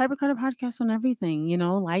 So it's Piper Carter Podcast on everything,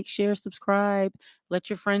 like, share, subscribe, let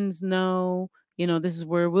your friends know, this is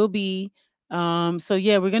where we'll be. So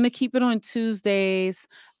yeah, we're going to keep it on Tuesdays.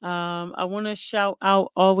 I want to shout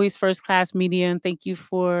out Always First Class Media and thank you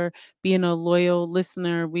for being a loyal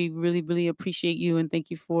listener. We really, really appreciate you and thank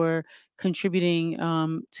you for contributing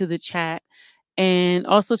to the chat. And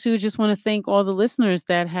also too, just want to thank all the listeners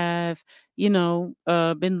that have,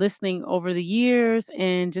 been listening over the years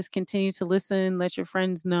and just continue to listen, let your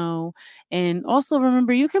friends know. And also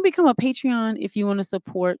remember, you can become a Patreon if you want to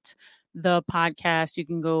support the podcast. You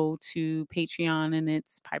can go to Patreon and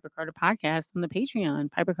it's Piper Carter Podcast on the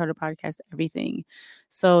Patreon, Piper Carter Podcast, everything.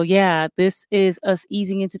 So yeah, this is us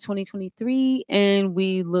easing into 2023 and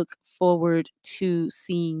we look forward to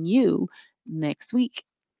seeing you next week.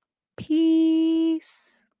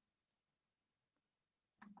 Peace.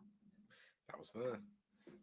 That was fun.